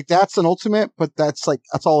 It's like, that's an Ultimate, but that's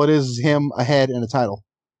all it is him, a head, and a title.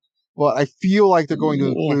 But I feel like they're going to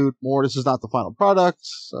include more. This is not the final product,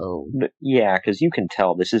 so. But yeah, because you can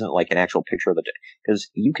tell this isn't like an actual picture of because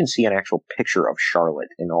you can see an actual picture of Charlotte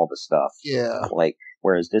in all the stuff. Yeah.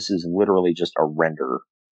 Whereas this is literally just a render.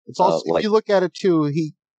 It's also, if you look at it too,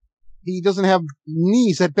 he doesn't have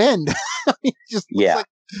knees that bend. He just looks like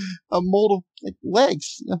a mold of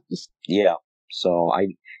legs. Yeah. So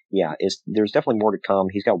there's definitely more to come.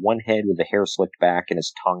 He's got one head with the hair slicked back and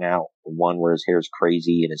his tongue out. One where his hair is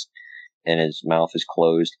crazy and his mouth is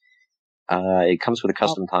closed. It comes with a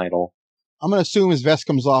custom title. I'm gonna assume his vest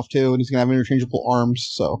comes off too, and he's gonna have interchangeable arms.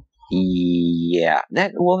 So yeah,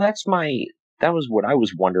 that was what I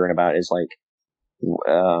was wondering about. Is like.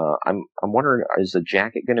 I'm wondering, is the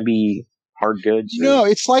jacket going to be hard goods? No,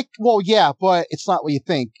 it's like, yeah, but it's not what you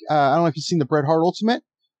think. I don't know if you've seen the Bret Hart Ultimate,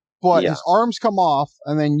 but his arms come off,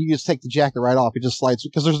 and then you just take the jacket right off. It just slides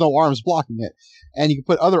because there's no arms blocking it, and you can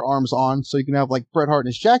put other arms on, so you can have like Bret Hart in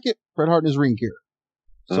his jacket, Bret Hart in his ring gear.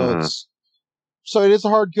 So it is a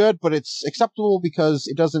hard good, but it's acceptable because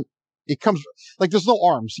it comes like there's no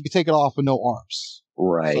arms. You can take it off with no arms.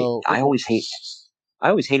 Right. So, I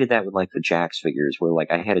always hated that with like the Jax figures where like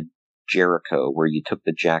I had a Jericho where you took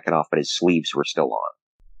the jacket off but his sleeves were still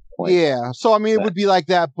on. Yeah. So I mean it would be like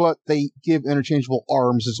that, but they give interchangeable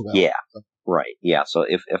arms as well. Yeah. Right. Yeah. So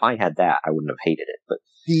if I had that, I wouldn't have hated it. But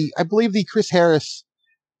I believe the Chris Harris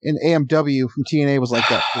in AMW from TNA was like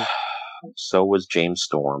that too. So was James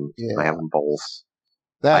Storm. Yeah. I have them both.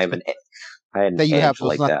 That, I had an edge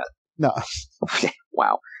like that. No.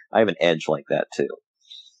 Wow. I have an edge like that too.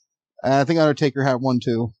 I think Undertaker had one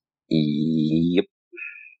too. Yep.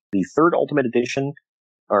 The third Ultimate Edition,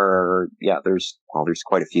 there's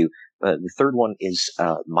quite a few. The third one is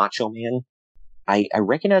Macho Man. I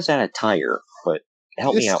recognize that attire, but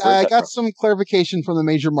help me out. I got some clarification from the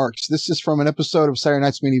Major Marks. This is from an episode of Saturday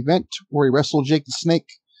Night's Main Event where he wrestled Jake the Snake.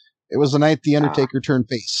 It was the night the Undertaker turned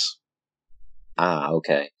face.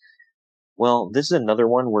 Okay. Well, this is another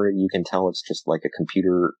one where you can tell it's just like a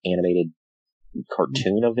computer animated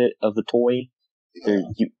cartoon of the toy. Yeah.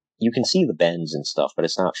 You can see the bends and stuff, but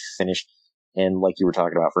it's not finished. And like you were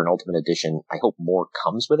talking about for an Ultimate Edition, I hope more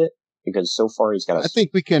comes with it because so far he's got I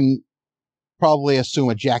think we can probably assume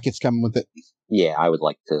a jacket's coming with it. Yeah, I would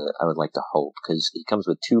like to hope because he comes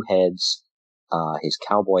with 2 heads, his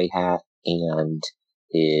cowboy hat, and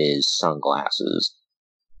his sunglasses.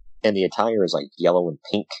 And the attire is like yellow and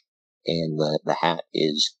pink, and the hat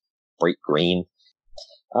is bright green.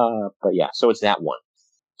 But yeah, so it's that one.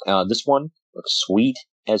 This one looks sweet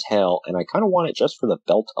as hell, and I kind of want it just for the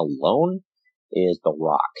belt alone, is The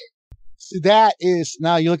Rock. See, that is,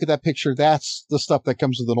 now you look at that picture, that's the stuff that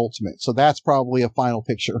comes with an Ultimate. So that's probably a final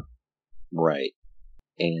picture. Right.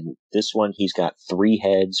 And this one, he's got 3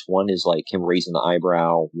 heads. One is like him raising the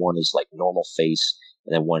eyebrow. One is like normal face.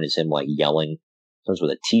 And then one is him like yelling. Comes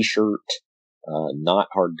with a t-shirt, not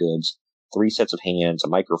hard goods, 3 sets of hands, a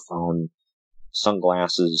microphone,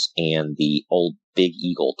 sunglasses, and the old Big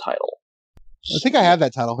Eagle title. I think I have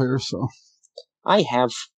that title here, so. I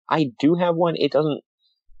do have one.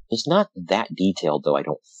 It's not that detailed though, I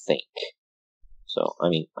don't think. So, I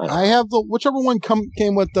mean, I have whichever one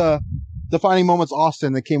came with the Defining Moments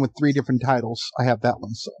Austin that came with 3 different titles. I have that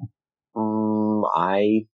one, so.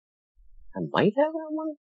 I might have that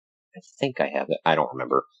one. I think I have it. I don't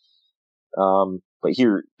remember. But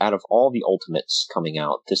here, out of all the Ultimates coming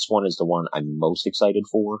out, this one is the one I'm most excited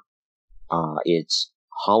for. It's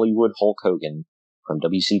Hollywood Hulk Hogan from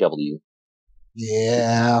WCW.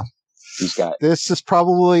 Yeah. He's got. This is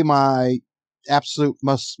probably my absolute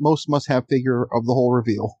most must-have figure of the whole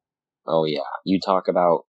reveal. Oh yeah. You talk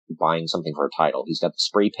about buying something for a title. He's got the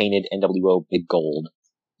spray-painted NWO Big Gold.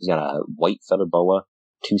 He's got a white feather boa,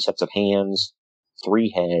 2 sets of hands,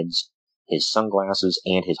 3 heads, his sunglasses,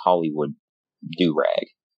 and his Hollywood do-rag.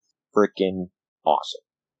 Frickin' awesome.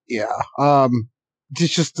 Yeah.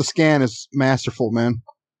 Just the scan is masterful, man.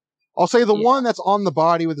 I'll say the one that's on the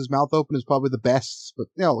body with his mouth open is probably the best, but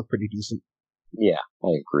they all look pretty decent. Yeah,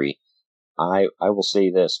 I agree. I will say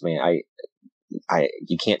this, man.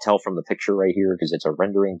 You can't tell from the picture right here because it's a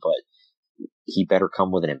rendering, but he better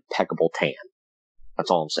come with an impeccable tan. That's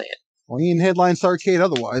all I'm saying. Well, he ain't Headline Starrcade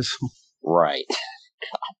otherwise. Right.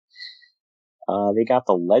 They got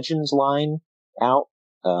the Legends line out.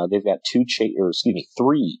 They've got 3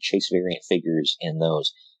 Chase variant figures in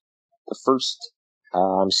those. The first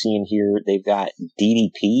I'm seeing here, they've got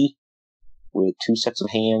DDP with 2 sets of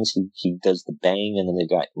hands. He does the bang, and then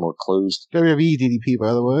they've got more closed. WWE DDP,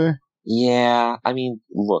 by the way. Yeah, I mean,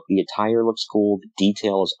 look, the attire looks cool. The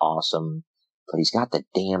detail is awesome. But he's got the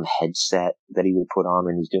damn headset that he would put on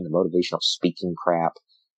when he's doing the motivational speaking crap.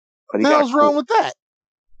 What the hell's wrong with that?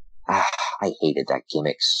 I hated that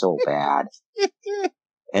gimmick so bad.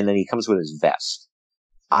 And then he comes with his vest.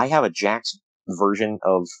 I have a Jax version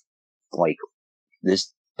of, like,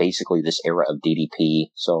 this era of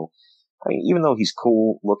DDP. So, I mean, even though he's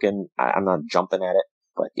cool looking, I'm not jumping at it,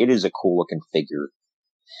 but it is a cool looking figure.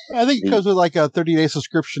 I think it comes with like a 30-day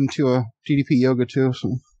subscription to a DDP Yoga too.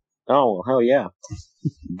 So. Oh, hell yeah.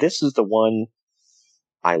 This is the one,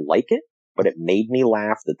 I like it, but it made me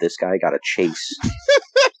laugh that this guy got a chase.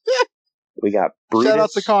 We got Brutus. Shout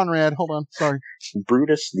out to Conrad. Hold on. Sorry.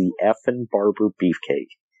 Brutus the effing Barber Beefcake.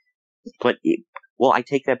 But, I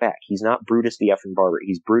take that back. He's not Brutus the effing Barber.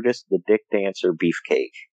 He's Brutus the Dick Dancer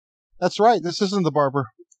Beefcake. That's right. This isn't the Barber.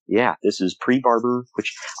 Yeah, this is pre-Barber,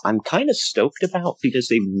 which I'm kind of stoked about because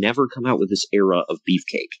they've never come out with this era of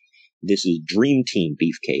Beefcake. This is Dream Team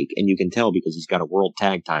Beefcake, and you can tell because he's got a world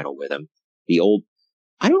tag title with him.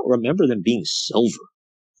 I don't remember them being silver.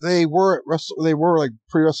 They were like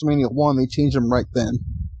pre-WrestleMania 1. They changed them right then.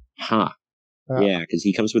 Huh. Yeah, because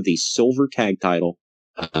he comes with the silver tag title,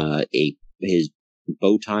 his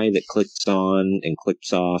bow tie that clicks on and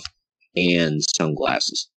clicks off, and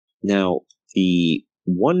sunglasses. Now, the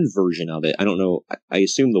one version of it, I don't know, I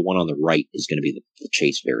assume the one on the right is going to be the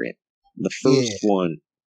Chase variant. The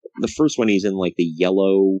first one, he's in like the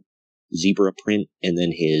yellow zebra print, and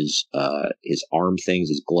then his arm things,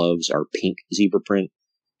 his gloves are pink zebra print,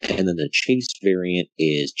 and then the Chase variant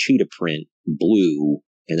is cheetah print, blue,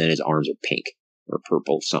 and then his arms are pink or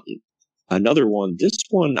purple something. Another one, this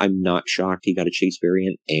one I'm not shocked he got a Chase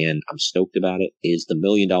variant, and I'm stoked about it, is the $1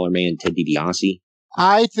 Million Man Ted DiBiase.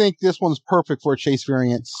 I think this one's perfect for Chase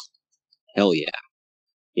variants. Hell yeah.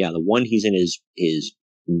 Yeah, the one he's in his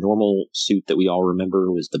normal suit that we all remember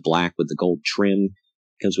was the black with the gold trim,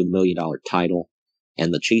 comes with $1 million title,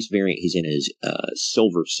 and the Chase variant he's in his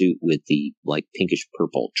silver suit with the like pinkish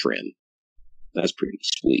purple trim. That's pretty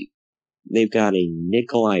sweet. They've got a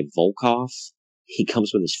Nikolai Volkov. He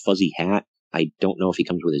comes with his fuzzy hat. I don't know if he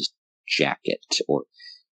comes with his jacket, or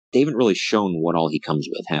they haven't really shown what all he comes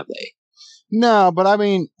with, have they? No, but I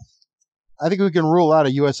mean, I think we can rule out a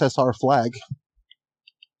USSR flag.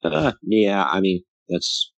 Yeah, I mean,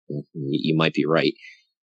 you might be right.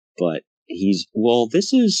 But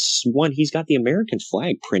this is one, he's got the American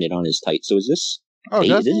flag printed on his tight. So is this? Oh,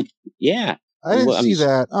 does he? Yeah. I didn't see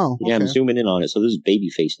that. Oh, okay. Yeah, I'm zooming in on it. So this is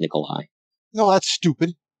babyface Nikolai. No, that's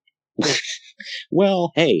stupid.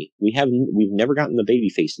 Well, hey, we've never gotten the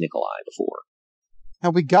babyface Nikolai before.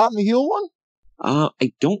 Have we gotten the heel one?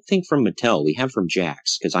 I don't think from Mattel. We have from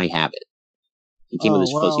Jakks, because I have it. He came with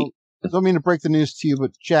his fuzzy. Don't mean to break the news to you,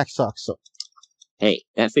 but Jakks sucks. So. Hey,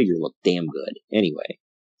 that figure looked damn good. Anyway,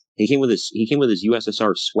 he came with his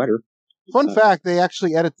USSR sweater. Fun fact: they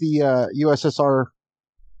actually edit the USSR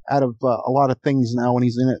out of a lot of things now when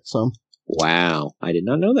he's in it. So. Wow, I did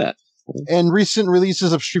not know that. And recent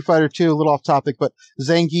releases of Street Fighter 2, a little off topic, but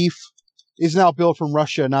Zangief is now built from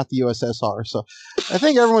Russia, not the USSR. So I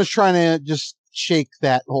think everyone's trying to just shake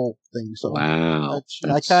that whole thing. So wow,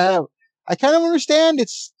 I kind of understand.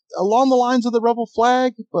 It's along the lines of the rebel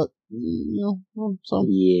flag, but so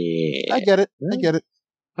yeah, I get it.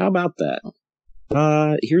 How about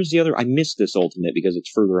that? Here's the other. I missed this Ultimate because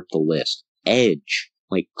it's further up the list. Edge,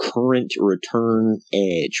 like current return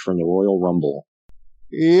Edge from the Royal Rumble.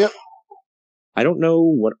 Yep. I don't know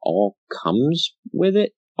what all comes with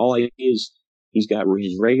it. All I is he's got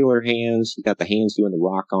his regular hands. He's got the hands doing the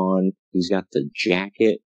rock on. He's got the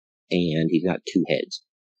jacket, and he's got two heads.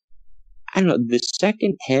 I don't know. The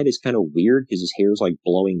second head is kind of weird because his hair's like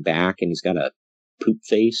blowing back, and he's got a poop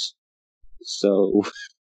face. So,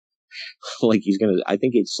 like I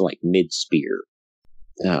think it's like mid-spear.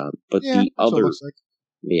 But yeah, the other,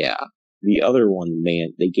 the other one,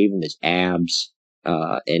 man, they gave him his abs.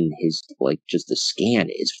 And his, just the scan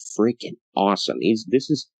is freaking awesome.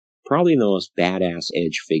 This is probably the most badass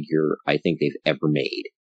Edge figure I think they've ever made.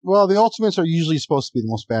 Well, the Ultimates are usually supposed to be the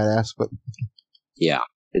most badass, but... Yeah,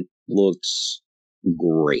 it looks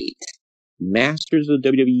great. Masters of the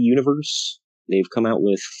WWE Universe, they've come out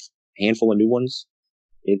with a handful of new ones.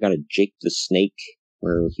 They've got a Jake the Snake,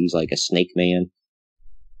 where he's like a snake man.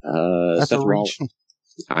 That's a reach.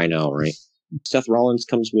 I know, right? Seth Rollins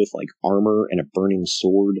comes with like armor and a burning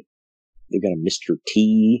sword. They've got a Mr.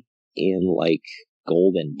 T in like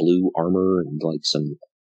gold and blue armor and like some,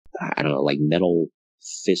 I don't know, like metal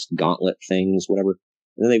fist gauntlet things, whatever.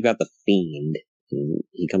 And then they've got the Fiend, and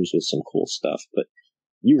he comes with some cool stuff. But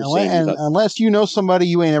you were saying, unless you know somebody,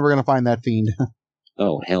 you ain't ever gonna find that Fiend.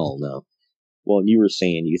 Oh hell no! Well, you were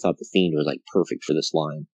saying you thought the Fiend was like perfect for this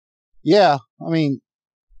line. Yeah, I mean,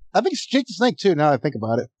 I think it's Jake the Snake too. Now that I think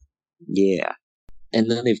about it. Yeah. And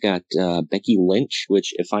then they've got Becky Lynch,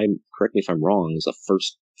 which, correct me if I'm wrong, is the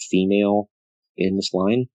first female in this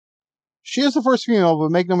line. She is the first female, but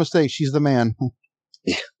make no mistake, she's the man.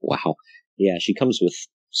 Wow. Yeah, she comes with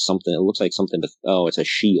something, it looks like something, it's a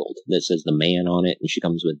shield that says the man on it, and she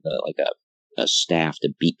comes with a staff to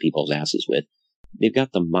beat people's asses with. They've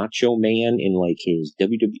got the Macho Man in like his his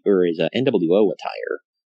NWO attire,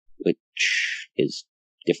 which is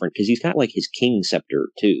different because he's got like his king scepter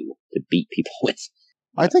too to beat people with.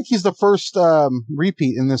 I think he's the first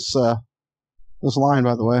repeat in this line,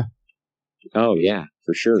 by the way. Oh yeah,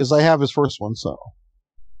 for sure. Because I have his first one, so.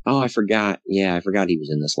 Oh, I forgot. Yeah, I forgot he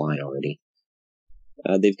was in this line already.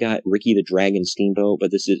 They've got Ricky the Dragon Steamboat,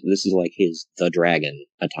 but this is like his The Dragon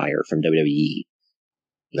attire from WWE.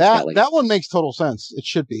 That one makes total sense. It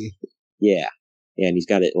should be. Yeah, and he's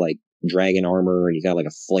got it like dragon armor, and he's got like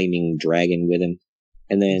a flaming dragon with him.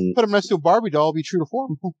 And then put him next to a Barbie doll, be true to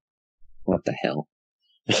form. What the hell?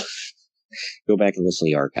 Go back and listen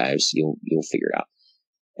to the archives. You'll figure it out.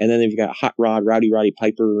 And then they've got Hot Rod, Rowdy Roddy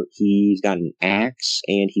Piper. He's got an axe,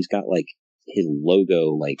 and he's got like his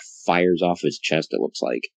logo like fires off his chest. It looks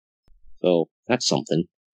like. So that's something.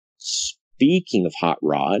 Speaking of Hot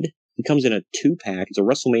Rod, he comes in a 2-pack. It's a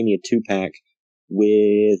WrestleMania 2-pack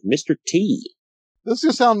with Mr. T. This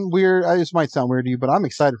is sound weird. This might sound weird to you, but I'm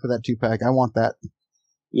excited for that 2-pack. I want that.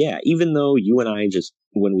 Yeah, even though you and I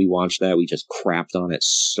when we watched that, we just crapped on it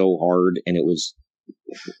so hard, and it was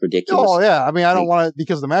ridiculous. Oh, yeah. I mean, I don't want it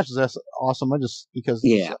because the match is awesome. I just, because.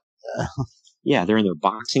 Yeah. Yeah, they're in their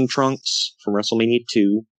boxing trunks from WrestleMania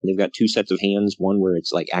 2. They've got 2 sets of hands, one where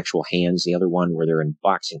it's like actual hands, the other one where they're in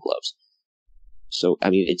boxing gloves. So,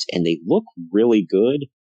 I mean, and they look really good.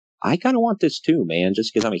 I kind of want this too, man,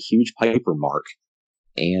 just because I'm a huge Piper mark.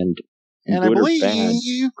 And I believe,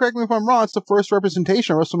 you correct me if I'm wrong, it's the first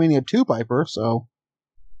representation of WrestleMania 2 Piper, so.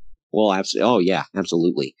 Well, absolutely. Oh, yeah,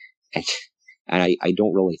 absolutely. And I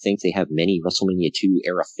don't really think they have many WrestleMania 2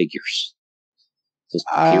 era figures. Just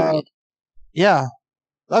period. Yeah.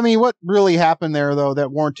 I mean, what really happened there, though,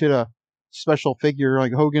 that warranted a special figure?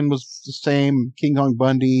 Like, Hogan was the same, King Kong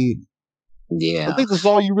Bundy. Yeah. I think that's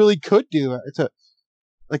all you really could do to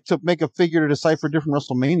make a figure to decipher different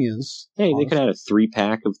WrestleManias. Hey, they could have a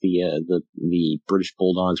 3-pack of the British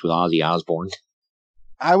Bulldogs with Ozzy Osbourne.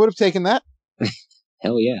 I would have taken that.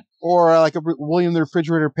 Hell yeah. Or like a William the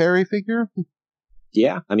Refrigerator Perry figure.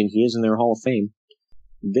 Yeah, I mean, he is in their Hall of Fame.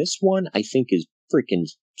 This one, I think, is freaking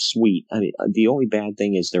sweet. I mean, the only bad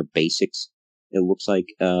thing is their basics. It looks like,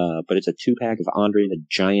 but it's a 2-pack of Andre the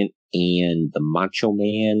Giant and the Macho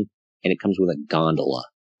Man, and it comes with a gondola.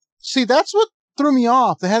 See, that's what threw me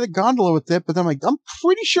off. They had a gondola with it, but I'm like, I'm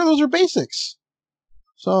pretty sure those are basics.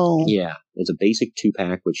 So yeah, it's a basic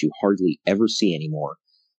 2-pack, which you hardly ever see anymore.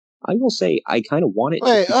 I will say, I kind of want it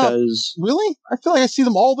because really, I feel like I see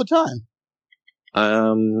them all the time.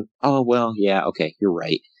 Oh well, yeah, okay, you're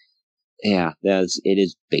right. Yeah, it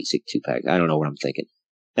is basic 2-pack. I don't know what I'm thinking.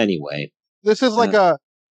 Anyway, this is like a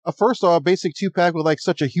basic 2-pack with like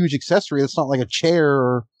such a huge accessory. It's not like a chair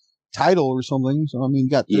or title or something. So I mean,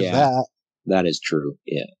 there's that. That is true.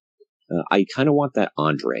 Yeah, I kind of want that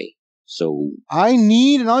Andre. So I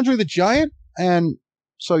need an Andre the Giant, and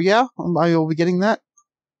so yeah, I will be getting that.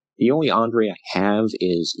 The only Andre I have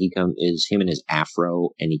is him and his afro,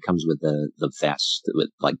 and he comes with the vest with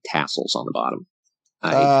like tassels on the bottom.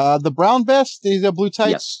 The brown vest, the blue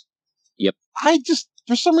tights. Yes. Yep. I just,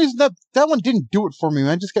 for some reason, that one didn't do it for me.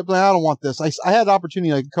 I just kept like, I don't want this. I had the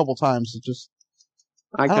opportunity like a couple times.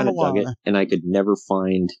 I kind of dug it, and I could never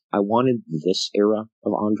find. I wanted this era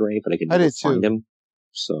of Andre, but I could never find him.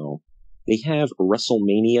 So they have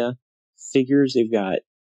WrestleMania figures. They've got.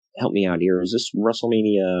 Help me out here. Is this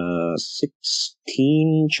WrestleMania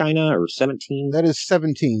 16 China or 17? That is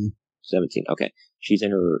 17. 17. Okay. She's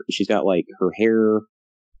got like her hair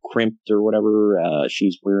crimped or whatever.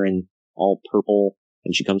 She's wearing all purple,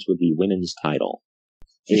 and she comes with the women's title.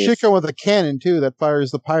 She should come with a cannon too that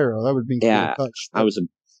fires the pyro. That would be yeah. Cool touch. I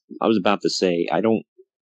was about to say I don't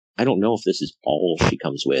know if this is all she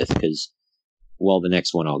comes with because the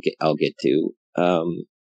next one I'll get to.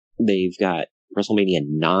 They've got WrestleMania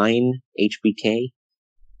 9 HBK.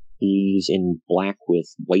 He's in black with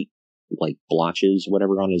white like blotches,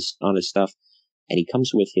 whatever on his stuff, and he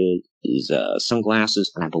comes with his sunglasses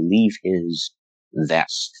and I believe his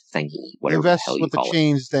vest thingy, whatever the hell you with call the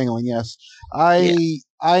chains dangling. Yes, I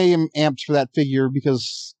am amped for that figure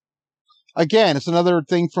because again, it's another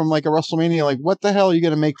thing from like a WrestleMania. Like, what the hell are you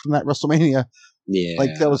going to make from that WrestleMania? Yeah,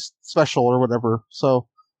 like that was special or whatever. So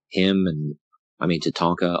him and. I mean,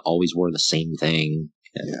 Tatanka always wore the same thing.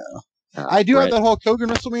 And, I do have that Hulk Hogan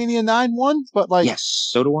WrestleMania 9 one, but like... Yes,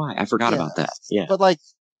 so do I. I forgot about that. Yeah. But like,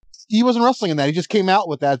 he wasn't wrestling in that. He just came out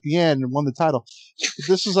with that at the end and won the title.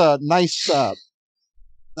 This is a nice... I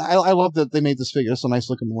love that they made this figure. It's a nice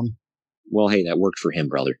looking one. Well, hey, that worked for him,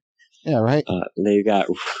 brother. Yeah, right? They've got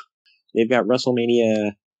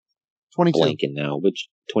WrestleMania 22 blanking now, which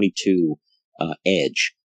 22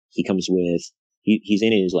 Edge. He comes with... He's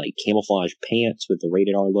in his like camouflage pants with the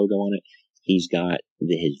Rated R logo on it. He's got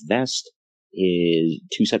his vest, his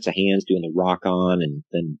 2 sets of hands doing the rock on and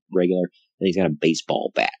then regular, and he's got a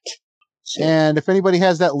baseball bat. So, and if anybody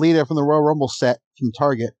has that Lita from the Royal Rumble set from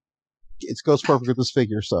Target, it goes perfect with this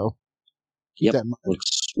figure. So, yep, looks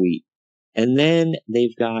sweet. And then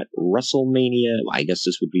they've got WrestleMania. I guess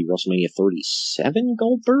this would be WrestleMania 37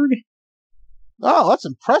 Goldberg. Oh, that's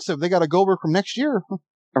impressive. They got a Goldberg from next year.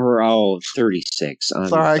 Or 36.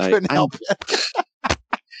 Sorry, I couldn't help it.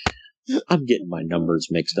 I'm getting my numbers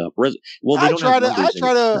mixed up. Well, I try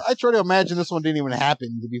to imagine this one didn't even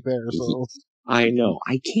happen. To be fair, so I know.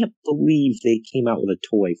 I can't believe they came out with a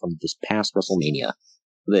toy from this past WrestleMania.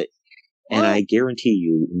 And I guarantee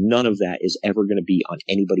you, none of that is ever going to be on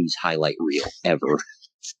anybody's highlight reel ever.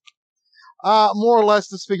 More or less,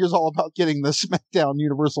 this figure's all about getting the SmackDown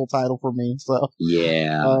Universal title for me. So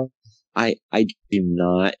yeah. I do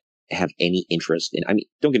not have any interest in. I mean,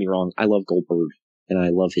 don't get me wrong. I love Goldberg. and I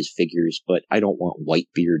love his figures, but I don't want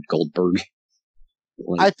Whitebeard Goldberg.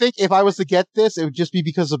 I think if I was to get this, it would just be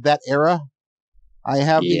because of that era. I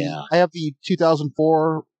have the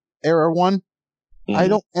 2004 era one. I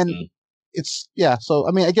don't, and it's, so,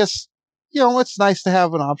 I mean, I guess, it's nice to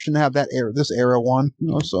have an option to have that era, this era one,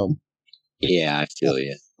 so. Yeah, I feel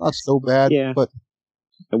you. Not so bad, but.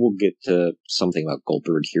 I will get to something about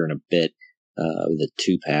Goldberg here in a bit, with a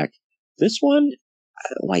 2-pack. This one,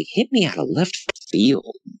 hit me out of left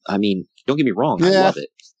field. I mean, don't get me wrong, I love it.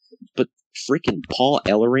 But freaking Paul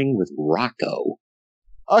Ellering with Rocco.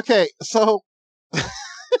 Okay, so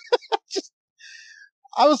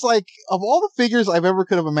I was like, of all the figures I've ever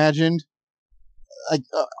could have imagined,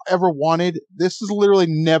 ever wanted, this has literally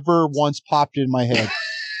never once popped in my head.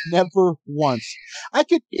 Never once. I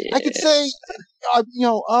could say, I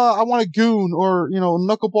want a Goon or,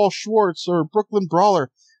 Knuckleball Schwartz or Brooklyn Brawler.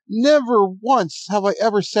 Never once have I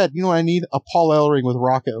ever said, what I need? A Paul Ellering with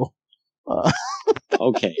Rocco.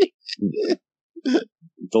 Okay.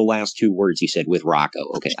 The last 2 words you said with Rocco.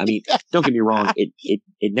 Okay. I mean, don't get me wrong. It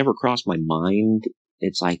never crossed my mind.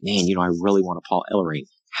 It's like, man, I really want a Paul Ellering.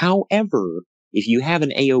 However, if you have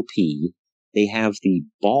an AOP, they have the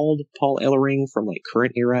bald Paul Ellering from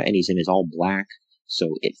current era, and he's in his all black,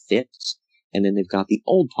 so it fits. And then they've got the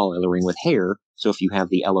old Paul Ellering with hair, so if you have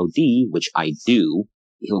the LOD, which I do,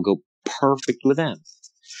 he'll go perfect with them.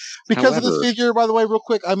 Because of this figure, by the way, real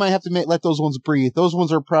quick, I might have to let those ones breathe. Those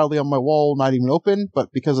ones are proudly on my wall, not even open,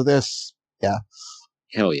 but because of this, yeah.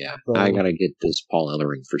 Hell yeah. So, I gotta get this Paul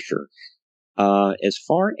Ellering for sure. As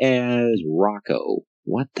far as Rocco,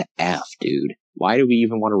 what the F, dude? Why do we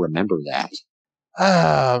even want to remember that?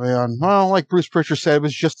 Ah, man. Well, like Bruce Prichard said, it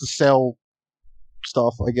was just to sell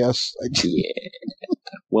stuff, I guess. Yeah.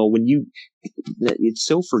 Well, it's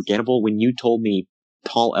so forgettable. When you told me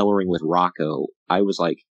Paul Ellering with Rocco, I was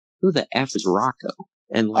like, who the F is Rocco?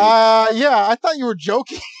 And I thought you were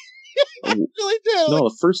joking. I really did. No,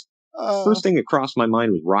 the first thing that crossed my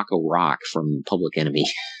mind was Rocco Rock from Public Enemy.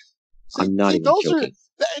 I'm not even joking.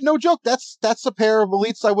 No joke. That's a pair of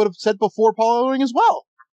elites I would have said before Paul Ellering as well.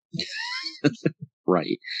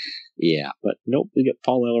 Right. Yeah, but nope. We get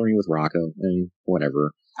Paul Ellering with Rocco and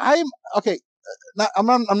whatever. I'm okay. I'm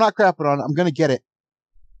not crapping on it. I'm gonna get it.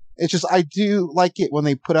 It's just I do like it when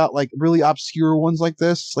they put out really obscure ones like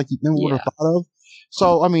this, you never would have thought of.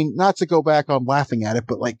 So I mean, not to go back on laughing at it,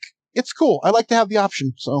 but it's cool. I like to have the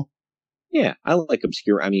option. So yeah, I like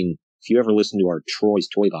obscure. I mean, if you ever listen to our Troy's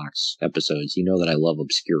Toy Box episodes, you know that I love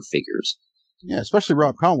obscure figures. Yeah, especially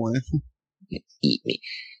Rob Conway. Eat me.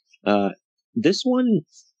 This one,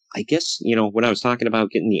 I guess, when I was talking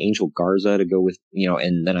about getting the Angel Garza to go with,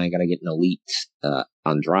 and then I gotta get an Elite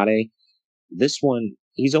Andrade. This one,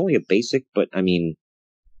 he's only a basic, but I mean,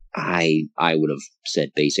 I would have said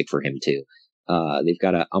basic for him too. They've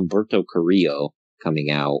got a Humberto Carrillo coming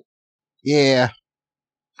out. Yeah.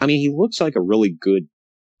 I mean, he looks like a really good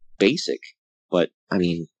basic, but I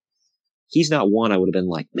mean, he's not one I would have been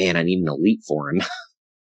like, man, I need an Elite for him.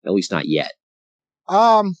 At least not yet.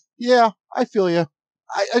 Yeah, I feel you.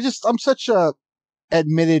 I'm such a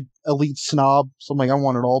admitted Elite snob, so I'm like, I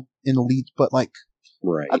want it all in Elite, but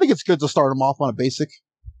right. I think it's good to start him off on a basic.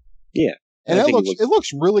 Yeah. And it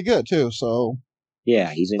looks really good too, so.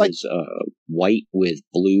 Yeah, he's in his white with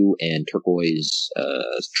blue and turquoise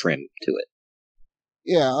trim to it.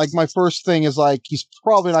 Yeah, my first thing is he's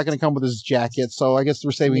probably not going to come with his jacket, so I guess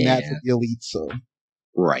we're saving that for the Elite, so.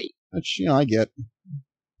 Right. Which, I get.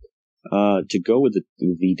 To go with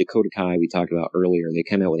the Dakota Kai we talked about earlier, they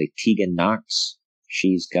came out with a Tegan Knox.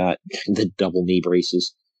 She's got the double knee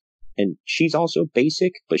braces. And she's also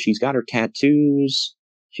basic, but she's got her tattoos.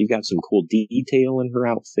 She's got some cool detail in her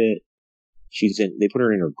outfit. They put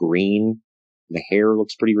her in her green. The hair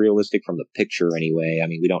looks pretty realistic from the picture anyway. I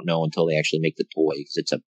mean, we don't know until they actually make the toy, because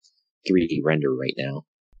it's a 3D render right now.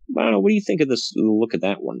 I don't know, what do you think of this look at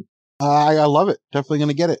that one? I love it. Definitely going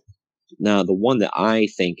to get it. Now, the one that I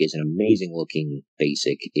think is an amazing looking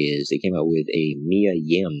basic is they came out with a Mia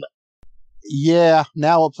Yim. Yeah,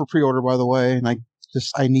 now up for pre-order, by the way, and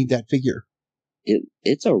I need that figure.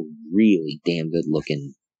 It's a really damn good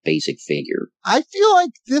looking basic figure. I feel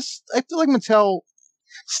like Mattel,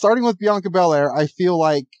 starting with Bianca Belair, I feel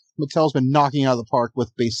like Mattel's been knocking out of the park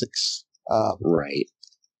with basics. Right.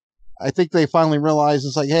 I think they finally realized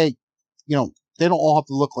it's hey, they don't all have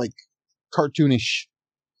to look cartoonish.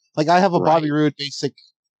 I have a Bobby Roode basic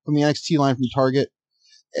from the NXT line from Target,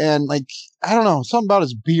 and I don't know, something about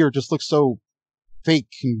his beard just looks so fake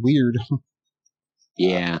and weird.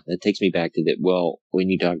 Yeah, that takes me back to when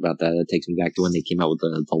you talk about that takes me back to when they came out with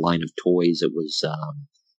the line of toys. It was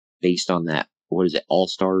based on that, what is it, All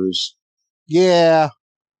Stars Yeah.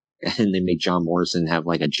 And they make John Morrison have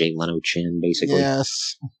like a Jay Leno chin, basically.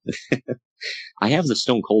 Yes. I have the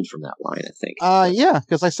Stone Cold from that line, I think. Yeah,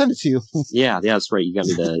 because I sent it to you. Yeah, that's right. You got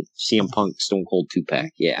me the CM Punk Stone Cold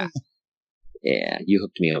 2-pack. Yeah. Yeah, you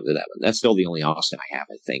hooked me up with that one. That's still the only Austin I have,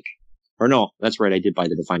 I think. Or no, that's right. I did buy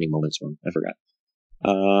the Defining Moments one. I forgot.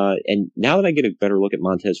 And now that I get a better look at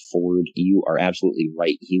Montez Ford, you are absolutely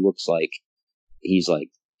right. He looks like he's like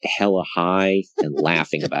hella high and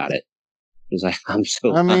laughing about it. He's like, I'm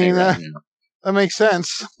so high right now. That makes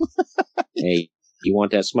sense. Hey, you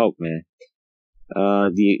want that smoke, man?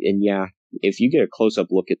 If you get a close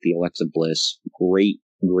up look at the Alexa Bliss, great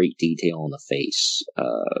detail on the face.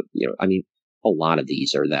 A lot of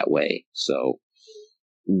these are that way. So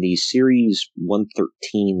the Series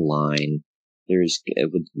 113 line, there's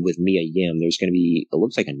with Mia Yim, there's going to be, it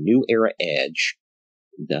looks like a new era Edge,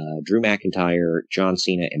 Drew McIntyre, John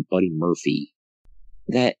Cena, and Buddy Murphy.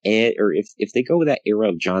 That or if they go with that era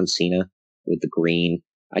of John Cena with the green,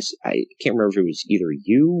 I can't remember if it was either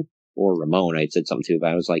you or Ramon I had said something to,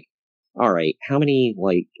 but I was like, all right, how many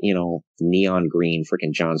neon green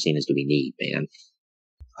freaking John Cenas do we need, man?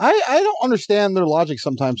 I don't understand their logic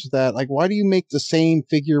sometimes with that. Like, why do you make the same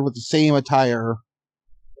figure with the same attire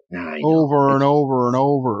over and over and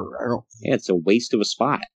over? Yeah, it's a waste of a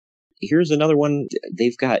spot. Here's another one.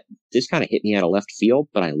 They've got, this kind of hit me out of left field,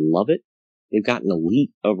 but I love it. They've got an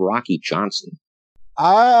Elite of Rocky Johnson.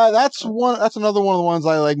 That's another one of the ones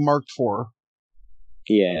I like marked for.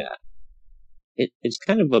 Yeah. It's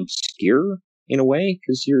kind of obscure in a way,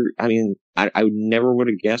 because I never would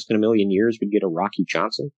have guessed in a million years we'd get a Rocky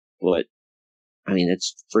Johnson, but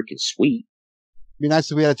it's freaking sweet. It'd be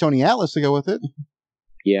nice if we had a Tony Atlas to go with it.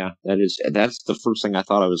 Yeah, that's the first thing I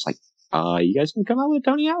thought. I was like, you guys can come out with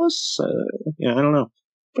Tony Atlas? I don't know,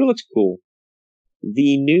 but it looks cool.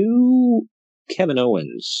 The new Kevin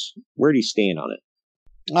Owens, where do you stand on it?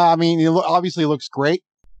 He obviously looks great.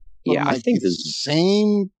 Yeah, I think this is the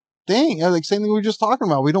same thing. Like same thing we were just talking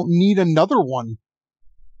about. We don't need another one.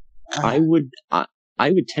 I would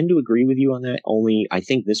tend to agree with you on that. Only I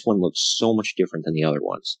think this one looks so much different than the other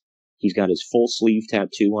ones. He's got his full sleeve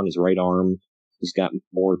tattoo on his right arm. He's got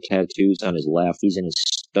more tattoos on his left. He's in his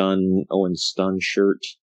Owens Stun shirt,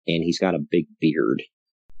 and he's got a big beard.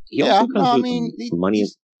 He also comes with money.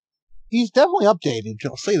 He's definitely updated.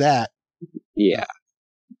 I'll say that. Yeah.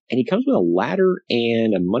 And he comes with a ladder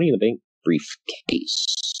and a Money in the Bank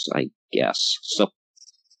briefcase, I guess. So,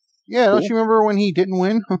 yeah, cool. Don't you remember when he didn't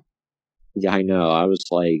win? Yeah, I know. I was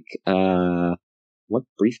like, what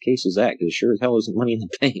briefcase is that? Because it sure as hell isn't Money in the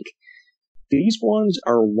Bank. These ones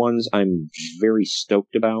are ones I'm very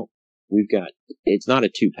stoked about. We've got, it's not a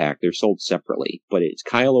 2-pack. They're sold separately, but it's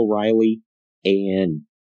Kyle O'Reilly and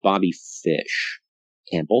Bobby Fish.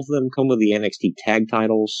 And both of them come with the NXT tag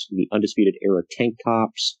titles, the Undisputed Era tank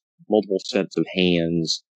tops, multiple sets of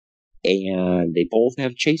hands, and they both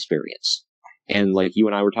have chase variants. And like you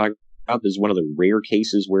and I were talking about, this is one of the rare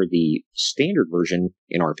cases where the standard version,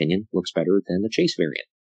 in our opinion, looks better than the chase variant.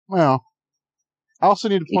 Well, I also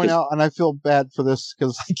need to point out, and I feel bad for this,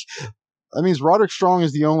 because that means Roderick Strong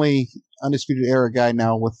is the only Undisputed Era guy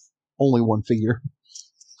now with only one figure.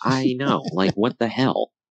 I know. Like, what the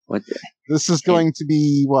hell? This is going to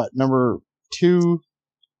be, number 2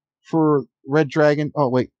 for Red Dragon. Oh,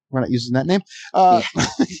 wait, we're not using that name. For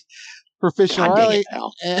Fish and O'Reilly.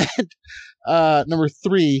 And number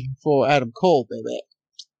 3 for Adam Cole, baby.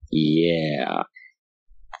 Yeah.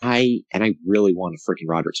 I really want a freaking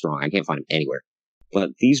Roderick Strong. I can't find him anywhere. But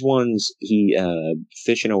these ones,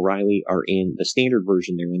 Fish and O'Reilly are in the standard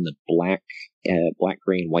version. They're in the black,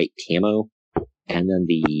 gray, and white camo. And then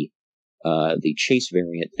the chase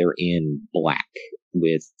variant, they're in black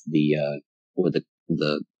with the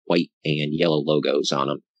white and yellow logos on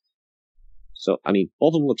them. So, both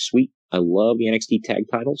of them look sweet. I love the NXT tag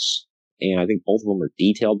titles, and I think both of them are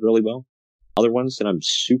detailed really well. Other ones that I'm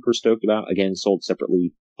super stoked about, again, sold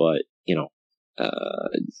separately, but,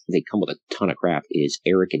 they come with a ton of crap, is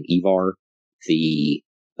Eric and Ivar, the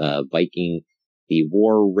Viking, the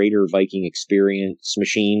War Raider Viking Experience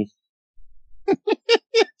machine.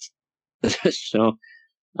 So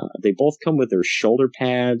they both come with their shoulder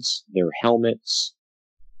pads, their helmets,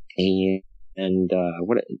 and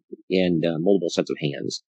multiple sets of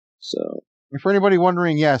hands. So, and for anybody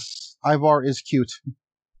wondering, yes, Ivar is cute.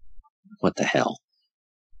 What the hell?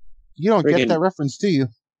 You don't get that reference, do you?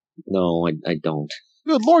 No, I don't.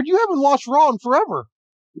 Good Lord, you haven't watched Raw in forever.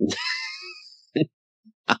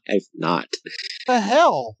 I've not. The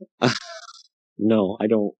hell? No, I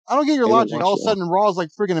don't. I don't get your logic. All of a sudden, Raw is like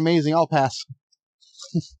freaking amazing. I'll pass.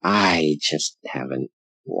 I just haven't.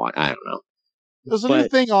 I don't know. There's a new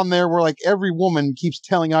thing on there where like every woman keeps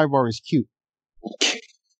telling Ivar he's cute.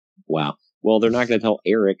 Wow. Well, they're not going to tell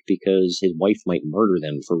Eric because his wife might murder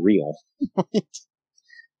them for real.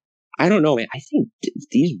 I don't know, man. I think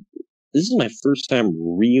this is my first time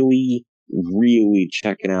really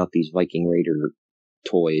checking out these Viking Raider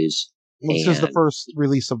toys. This is the first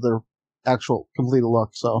release of their actual complete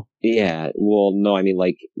look, so. Yeah, well, no, I mean,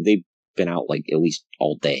 like, they've been out, like, at least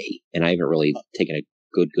all day, and I haven't really taken a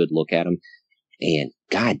good look at them. And,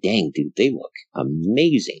 god dang, dude, they look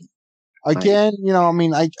amazing. Again, I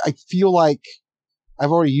mean, I feel like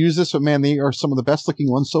I've already used this, but man, they are some of the best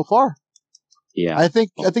looking ones so far. Yeah. I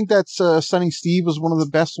think that's Stunning Steve was one of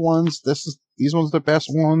the best ones. These ones are the best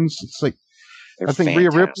ones. It's like, they're I think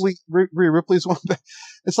fantastic. Rhea Ripley's one of the,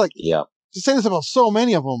 it's like, yeah. To say this about so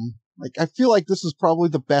many of them, like, I feel like this is probably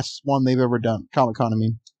the best one they've ever done. Comic-Con, I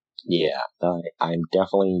mean. Yeah, I'm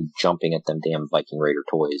definitely jumping at them damn Viking Raider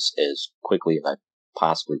toys as quickly as I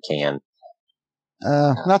possibly can.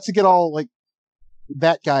 Not to get all, like,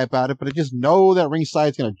 that guy about it, but I just know that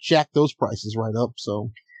Ringside's gonna jack those prices right up,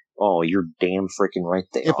 so. Oh, you're damn freaking right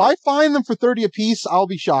there. If I find them for 30 a piece, I'll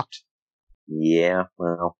be shocked. Yeah,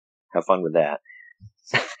 well, have fun with that.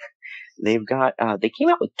 They've got, they came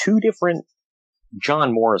out with 2 different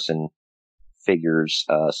John Morrison figures,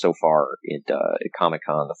 so far at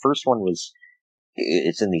Comic-Con. The first one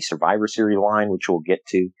it's in the Survivor Series line, which we'll get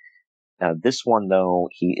to. This one, though,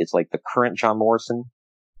 it's like the current John Morrison.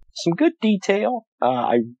 Some good detail.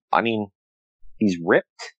 I mean, he's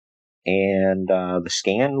ripped, and the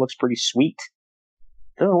scan looks pretty sweet.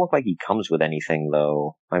 Doesn't look like he comes with anything,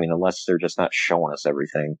 though. I mean, unless they're just not showing us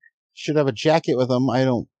everything. Should have a jacket with him. I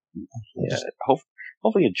don't. Yeah,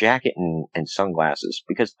 hopefully a jacket and sunglasses,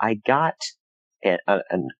 because I got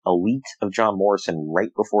an elite of John Morrison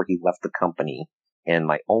right before he left the company, and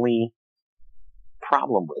my only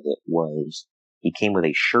problem with it was he came with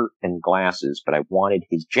a shirt and glasses, but I wanted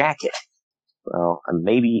his jacket. Well,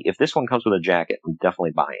 maybe if this one comes with a jacket, I'm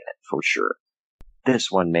definitely buying it for sure.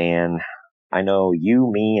 This one, man, I know you,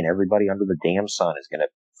 me, and everybody under the damn sun is gonna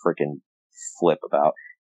freaking flip about.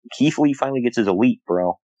 Keith Lee finally gets his elite,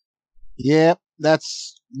 bro. Yep,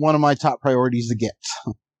 that's one of my top priorities to get.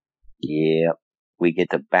 Yep. We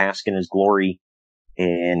get to bask in his glory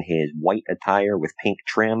in his white attire with pink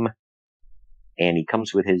trim. And he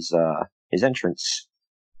comes with his entrance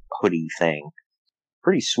hoodie thing.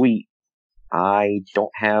 Pretty sweet. I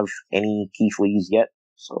don't have any Keith Lees yet,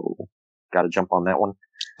 so gotta jump on that one.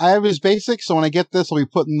 I have his basic, so when I get this, I'll be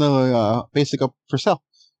putting the basic up for sale.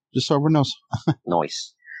 Just so everyone knows.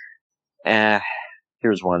 Nice.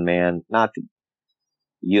 Here's one, man. I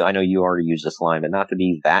know you already used this line, but not to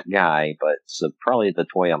be that guy, but it's probably the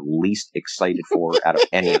toy I'm least excited for out of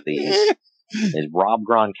any of these is Rob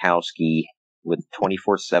Gronkowski with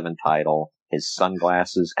 24/7 title, his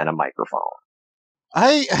sunglasses, and a microphone.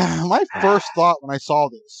 My first thought when I saw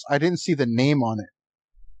this, I didn't see the name on it.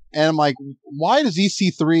 And I'm like, why does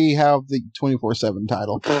EC3 have the 24/7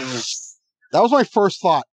 title? That was my first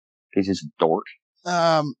thought. He's just a dork.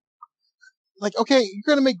 Like, okay, you're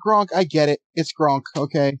going to make Gronk. I get it. It's Gronk.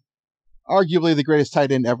 Okay. Arguably the greatest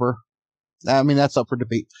tight end ever. I mean, that's up for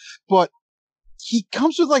debate. But he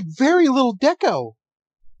comes with like very little deco.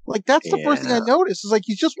 Like, that's the first thing I noticed. Is like,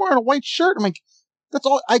 he's just wearing a white shirt. I'm like, that's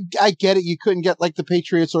all. I get it. You couldn't get like the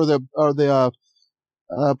Patriots or the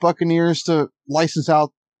Buccaneers to license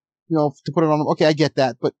out, to put it on them. Okay, I get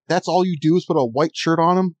that. But that's all you do is put a white shirt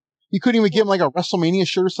on him. You couldn't even give him like a WrestleMania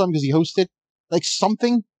shirt or something because he hosted like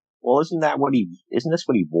something. Well, isn't this what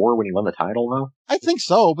he wore when he won the title, though? I think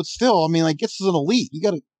so, but still, I mean, like, this is an elite. You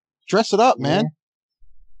gotta dress it up, man.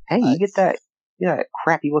 Hey, you get that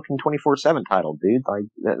crappy-looking 24/7 title, dude. Like,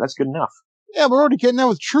 that's good enough. Yeah, we're already getting that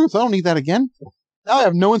with Truth. I don't need that again. Now I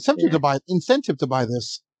have no incentive to buy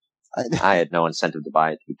this. I had no incentive to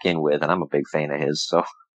buy it to begin with, and I'm a big fan of his, so.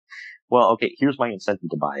 Well, okay, here's my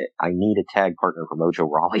incentive to buy it. I need a tag partner for Mojo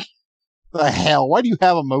Rawley. The hell? Why do you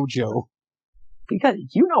have a Mojo? Because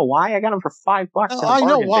you know why. I got him for $5. I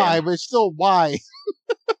know why, but still why.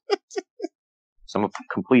 So I'm a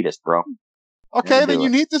completist, bro. Okay, then you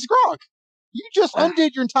need this Gronk. You just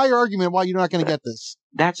undid your entire argument why you're not going to get this.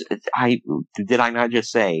 Did I not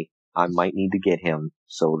just say I might need to get him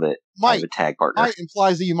so that I have a tag partner? Might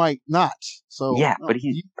implies that you might not. So yeah,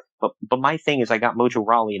 but my thing is I got Mojo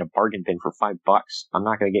Rawley in a bargain bin for $5. I'm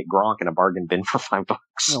not going to get Gronk in a bargain bin for $5.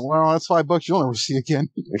 Well, that's $5 you'll never see again.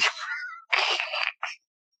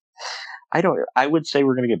 I would say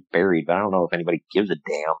we're going to get buried, but I don't know if anybody gives a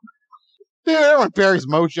damn. Dude, everyone buries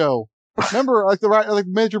Mojo. Remember, like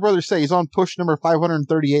Major Brothers say, he's on push number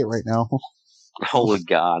 538 right now. Oh,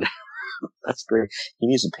 God. That's great. He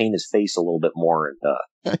needs to paint his face a little bit more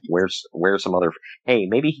and wear some other. Hey,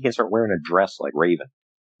 maybe he can start wearing a dress like Raven.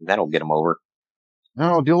 That'll get him over.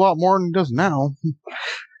 No, do a lot more than he does now.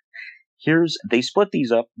 They split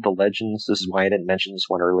these up, the legends. This is why I didn't mention this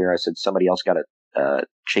one earlier. I said somebody else got a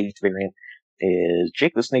Chase variant. Is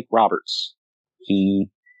Jake the Snake Roberts. He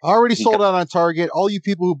already sold out on Target. All you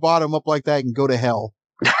people who bought him up like that can go to hell.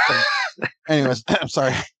 So, anyways, I'm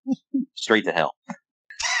sorry. Straight to hell.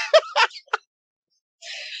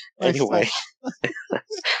 Anyway.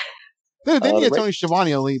 They need a Tony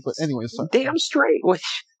Schiavone elite, but anyways. Sorry. Damn straight.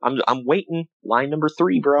 I'm waiting. Line number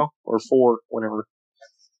 3, bro. Or 4, whatever.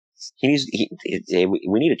 We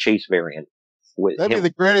need a Chase variant. That'd be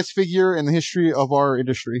the greatest figure in the history of our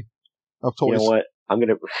industry of toys. You know what? I'm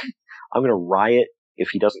gonna riot if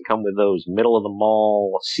he doesn't come with those middle of the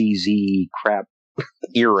mall CZ crap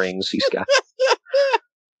earrings he's got.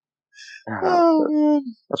 Oh, man.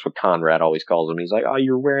 That's what Conrad always calls them. He's like, "Oh,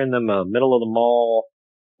 you're wearing them middle of the mall,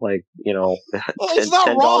 like well, it's not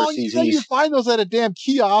wrong. CZs. You find those at a damn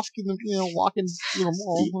kiosk and walking through the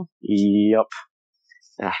mall." Yep.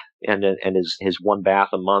 And his one bath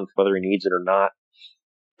a month, whether he needs it or not.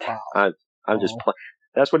 Wow. I'm just.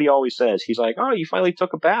 That's what he always says. He's like, "Oh, you finally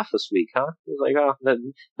took a bath this week, huh?" He's like, "Oh,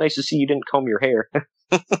 nice to see you didn't comb your hair."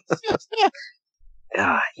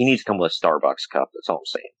 He needs to come with a Starbucks cup. That's all I'm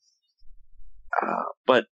saying.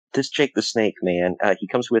 But this Jake the Snake, man, he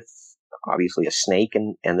comes with obviously a snake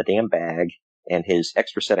and the damn bag, and his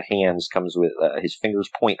extra set of hands comes with his fingers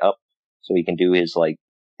point up, so he can do his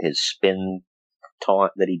spin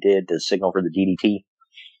taunt that he did to signal for the DDT.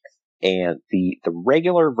 And the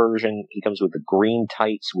regular version, he comes with the green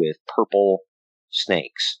tights with purple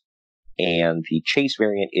snakes. And the Chase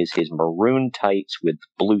variant is his maroon tights with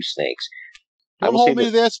blue snakes. Don't hold me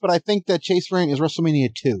to this, but I think that Chase variant is WrestleMania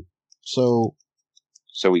 2. So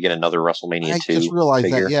we get another WrestleMania 2 I just realized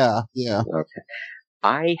figure? That, yeah. Okay.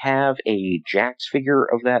 I have a Jax figure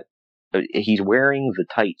of that. He's wearing the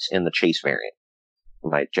tights in the Chase variant.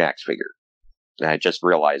 My Jax figure. I just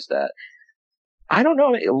realized that. I don't know,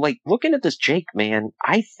 like, looking at this Jake, man,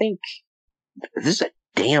 I think this is a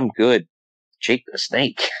damn good Jake the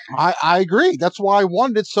Snake. I agree. That's why I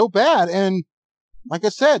wanted it so bad. And like I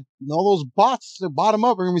said, all those bots that bought them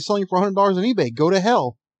up are going to be selling for $100 on eBay. Go to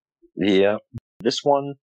hell. Yeah. This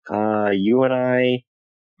one, you and I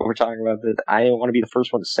were talking about this. I didn't want to be the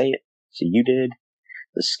first one to say it, so you did.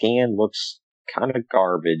 The scan looks kind of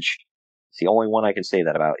garbage. It's the only one I can say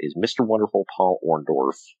that about is Mr. Wonderful Paul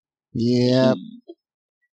Orndorff. Yeah.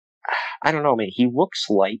 I don't know, man. He looks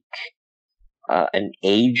like an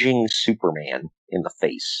aging Superman in the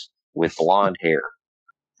face with blonde hair.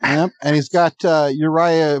 Yep, and he's got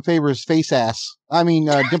Uriah Faber's face ass. I mean,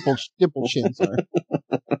 dimple chin. Sorry.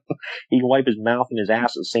 He can wipe his mouth and his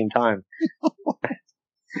ass at the same time.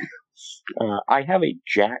 I have a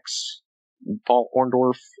Jax Paul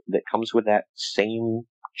Orndorff that comes with that same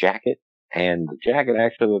jacket, and the jacket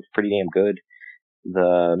actually looks pretty damn good.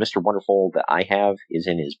 The Mr. Wonderful that I have is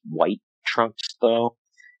in his white trunks, though.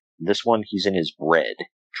 This one, he's in his red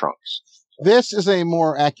trunks. This is a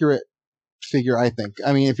more accurate figure, I think.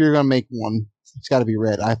 I mean, if you're going to make one, it's got to be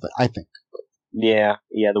red, I think. Yeah,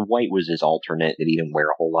 the white was his alternate that he didn't wear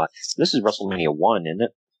a whole lot. This is WrestleMania 1, isn't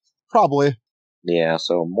it? Probably. Yeah,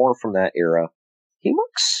 so more from that era. He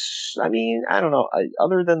looks, I mean, I don't know,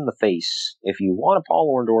 other than the face, if you want a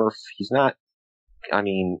Paul Orndorff, he's not, I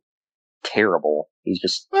mean, terrible. He's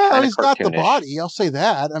just he's got the body, I'll say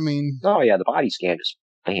that. I mean... Oh, yeah, the body scan is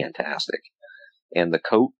fantastic. And the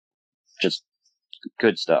coat, just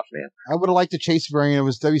good stuff, man. I would have liked to Chase variant of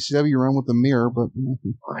his WCW run with the mirror, but...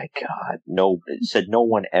 My God, no, it said no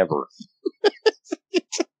one ever.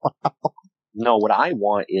 Wow. No, what I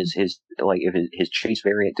want is his Chase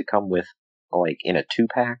variant to come with, like, in a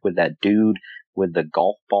 2-pack with that dude with the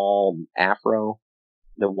golf ball afro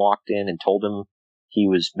that walked in and told him he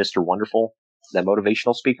was Mr. Wonderful. That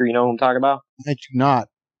motivational speaker, you know who I'm talking about? I do not.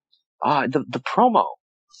 The promo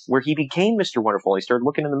where he became Mr. Wonderful. He started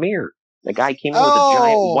looking in the mirror. The guy came in with a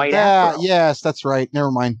giant white afro. Yes, that's right.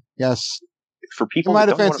 Never mind. Yes. For people, my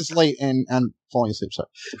defense is late and falling asleep. Sorry.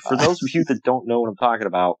 For those of you that don't know what I'm talking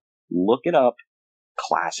about, look it up.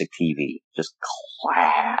 Classic TV, just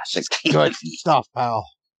classic TV. Good stuff, pal.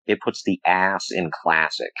 It puts the ass in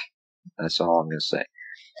classic. That's all I'm gonna say.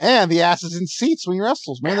 And the ass is in seats when he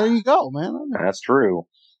wrestles, man. There you go, man. That's true.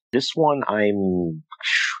 This one,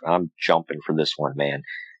 I'm jumping for this one, man.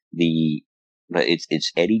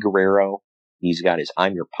 It's Eddie Guerrero. He's got his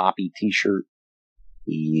 "I'm Your Poppy" T-shirt.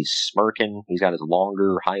 He's smirking. He's got his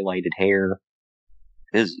longer, highlighted hair.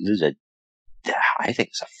 I think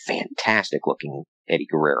it's a fantastic looking Eddie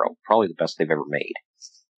Guerrero. Probably the best they've ever made.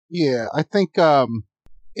 Yeah, I think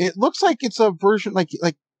it looks like it's a version like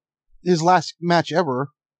his last match ever.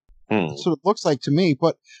 That's what it looks like to me.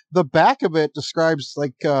 But the back of it describes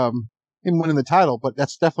like him winning the title, but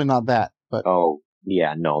that's definitely not that. But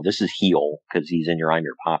yeah, no, this is heel because he's in your I'm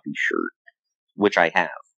Your Poppy shirt, which I have,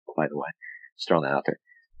 by the way. Just throwing that out there.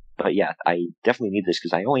 But yeah, I definitely need this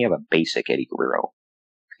because I only have a basic Eddie Guerrero,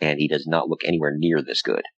 and he does not look anywhere near this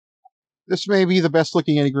good. This may be the best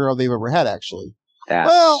looking Eddie Guerrero they've ever had, actually.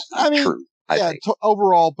 That's true.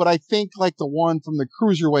 Overall, but I think like the one from the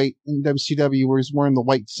Cruiserweight in WCW where he's wearing the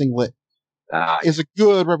white singlet is a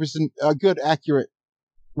good accurate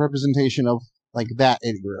representation of like that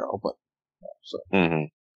Eddie Guerrero. But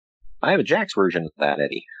I have a Jax version of that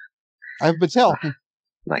Eddie. I have Battelle.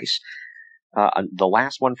 Nice. The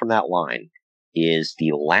last one from that line is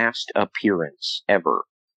the last appearance ever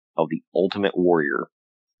of the Ultimate Warrior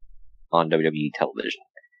on WWE television.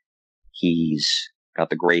 He's got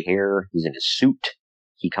the gray hair. He's in his suit.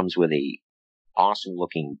 He comes with a awesome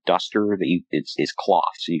looking duster that it's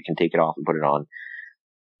cloth, so you can take it off and put it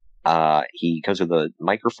on. He comes with a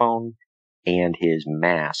microphone and his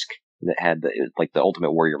mask that had the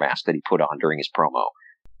Ultimate Warrior mask that he put on during his promo.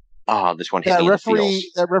 This one hit me in the feels.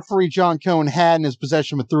 That referee John Cone had in his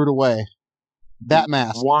possession but threw it away. That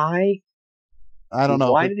mask. Why? I don't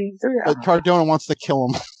know. Why did he do it? But Cardona wants to kill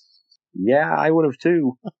him. Yeah, I would have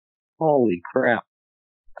too. Holy crap.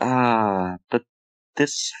 But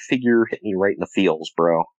this figure hit me right in the feels,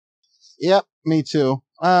 bro. Yep, me too.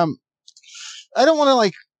 I don't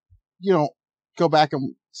want to go back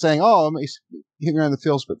and saying, it makes hit me right in the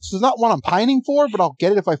feels, but this is not one I'm pining for, but I'll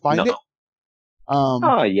get it if I find it.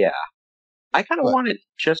 Yeah. I kind of want it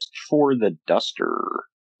just for the duster,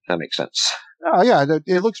 if that makes sense. Oh, yeah,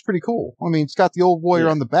 it looks pretty cool. I mean, it's got the old warrior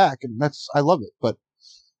on the back, and I love it, but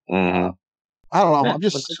I don't know. I'm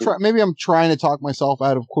just maybe I'm trying to talk myself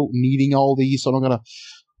out of quote needing all these, so I'm gonna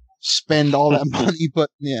spend all that money. But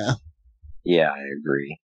yeah, I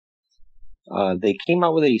agree. They came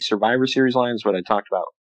out with a Survivor Series line, is what I talked about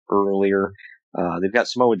earlier. They've got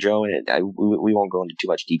Samoa Joe, and we won't go into too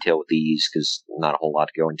much detail with these because not a whole lot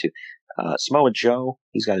to go into. Samoa Joe,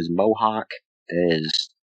 he's got his mohawk.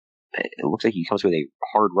 It looks like he comes with a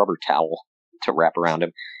hard rubber towel to wrap around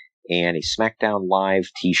him, and a SmackDown Live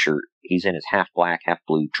T-shirt. He's in his half black, half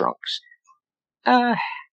blue trunks. I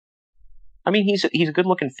mean, he's a good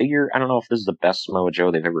looking figure. I don't know if this is the best Samoa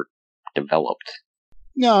Joe they've ever developed.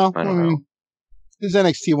 No, I don't know. His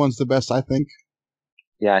NXT one's the best, I think.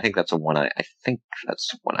 Yeah, I think that's the one I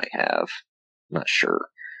have. I'm not sure.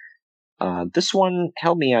 This one,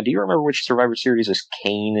 help me out. Do you remember which Survivor Series this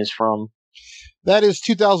Kane is from? That is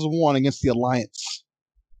 2001 against the Alliance.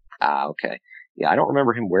 Okay. Yeah, I don't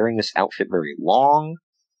remember him wearing this outfit very long.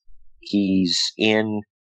 He's in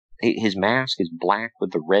his mask is black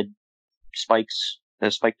with the red spikes, the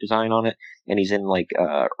spike design on it, and he's in like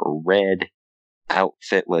a red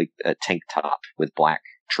outfit, like a tank top with black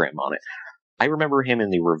trim on it. I remember him in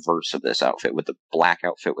the reverse of this outfit with the black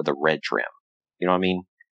outfit with the red trim. You know what I mean?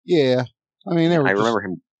 Yeah. I mean, I remember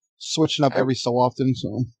him switching up every so often.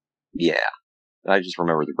 So yeah, I just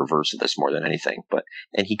remember the reverse of this more than anything.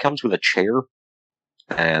 And he comes with a chair,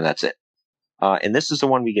 and that's it. And this is the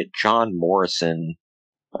one we get John Morrison,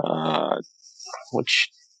 which,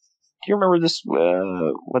 do you remember this,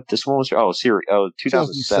 what this one was?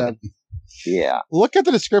 2007. Yeah. Look at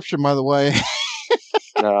the description, by the way.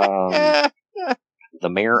 The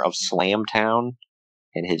mayor of Slamtown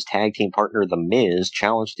and his tag team partner, The Miz,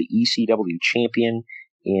 challenged the ECW champion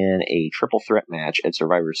in a triple threat match at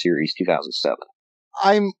Survivor Series 2007.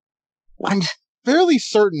 I'm fairly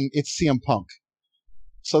certain it's CM Punk.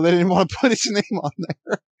 So they didn't want to put his name on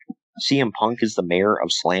there. CM Punk is the mayor of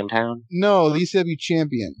Slamtown? No, the ECW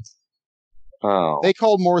champion. Oh. They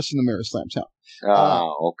called Morrison the mayor of Slamtown.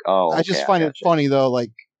 Okay, I just find it funny, though,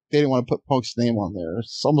 like, they didn't want to put Punk's name on there.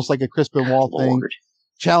 It's almost like a Chris Benoit thing.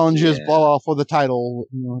 Challenges, blah, blah, for the title.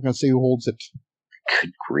 We're going to see who holds it.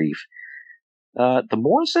 Good grief. The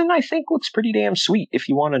Morrison, I think, looks pretty damn sweet if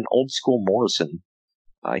you want an old school Morrison.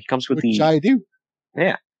 He comes with Which I do.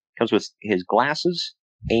 Yeah. Comes with his glasses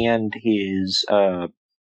and his the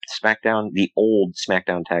old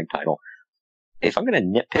SmackDown tag title. If I'm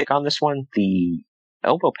going to nitpick on this one, the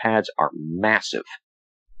elbow pads are massive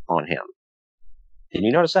on him. Did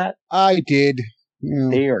you notice that? I did. Yeah.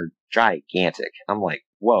 They are gigantic. I'm like,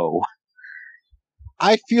 whoa.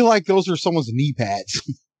 I feel like those are someone's knee pads.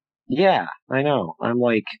 Yeah, I know. I'm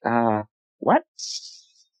like, what?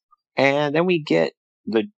 And then we get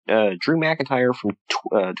the Drew McIntyre from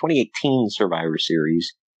 2018 Survivor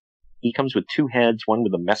Series. He comes with 2 heads, one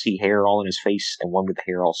with the messy hair all in his face and one with the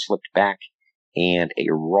hair all slicked back, and a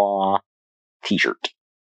Raw t-shirt.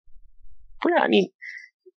 I mean,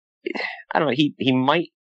 I don't know, he might,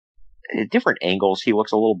 at different angles, he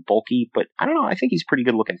looks a little bulky, but I don't know, I think he's a pretty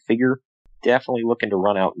good looking figure. Definitely looking to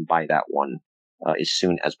run out and buy that one as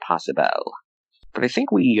soon as possible. But I think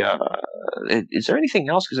is there anything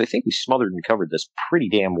else? Because I think we smothered and covered this pretty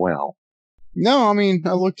damn well. No, I mean,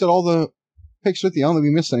 I looked at all the pictures with you. I don't think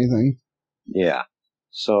we missed anything. Yeah.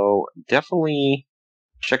 So definitely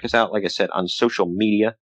check us out, like I said, on social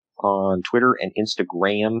media. On Twitter and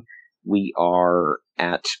Instagram, we are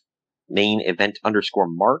at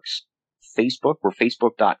main_event_marks. Facebook, we're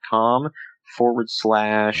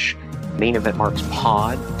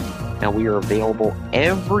facebook.com/main_event_marks_pod. Now we are available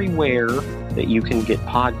everywhere that you can get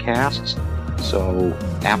podcasts. So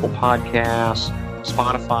Apple Podcasts,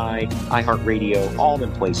 Spotify, iHeartRadio, all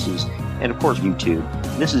them places. And of course YouTube.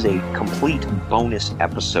 This is a complete bonus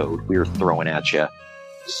episode we're throwing at you.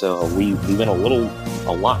 So we went a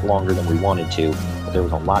lot longer than we wanted to, but there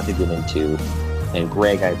was a lot to get into. And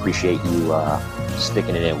Greg, I appreciate you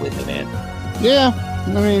sticking it in with me, man. Yeah,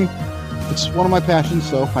 I mean, it's one of my passions,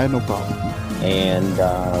 so I had no problem. And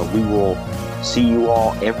we will see you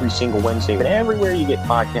all every single Wednesday, but everywhere you get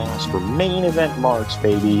podcasts for Main Event Marks,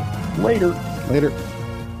 baby. Later.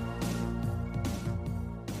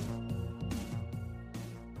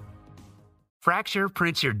 Fracture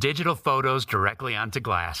prints your digital photos directly onto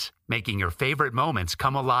glass, making your favorite moments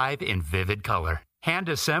come alive in vivid color.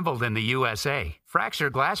 Hand-assembled in the USA,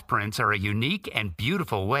 Fracture glass prints are a unique and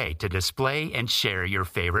beautiful way to display and share your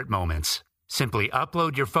favorite moments. Simply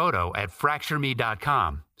upload your photo at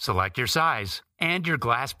FractureMe.com, select your size, and your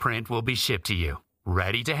glass print will be shipped to you,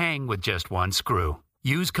 ready to hang with just one screw.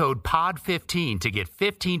 Use code POD15 to get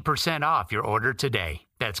 15% off your order today.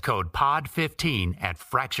 That's code POD15 at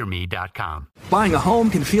FractureMe.com. Buying a home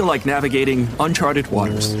can feel like navigating uncharted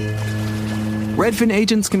waters. Redfin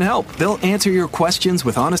agents can help. They'll answer your questions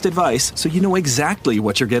with honest advice so you know exactly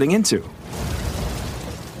what you're getting into.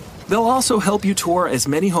 They'll also help you tour as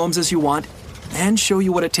many homes as you want and show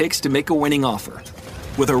you what it takes to make a winning offer.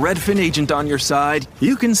 With a Redfin agent on your side,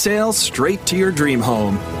 you can sail straight to your dream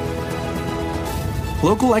home.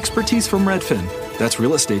 Local expertise from Redfin. That's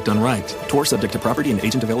real estate done right. Tour subject to property and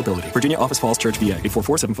agent availability. Virginia Office Falls Church, VA.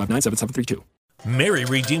 844-759-7732. Mary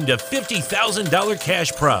redeemed a $50,000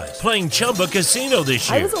 cash prize playing Chumba Casino this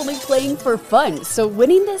year. I was only playing for fun, so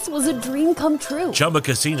winning this was a dream come true. Chumba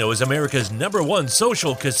Casino is America's #1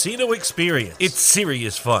 social casino experience. It's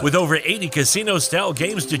serious fun. With over 80 casino-style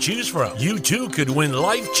games to choose from, you too could win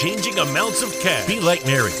life-changing amounts of cash. Be like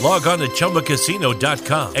Mary. Log on to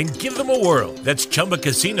ChumbaCasino.com and give them a whirl. That's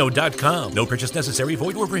ChumbaCasino.com. No purchase necessary.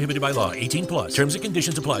 Void or prohibited by law. 18+. Terms and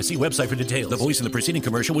conditions apply. See website for details. The voice in the preceding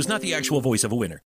commercial was not the actual voice of a winner.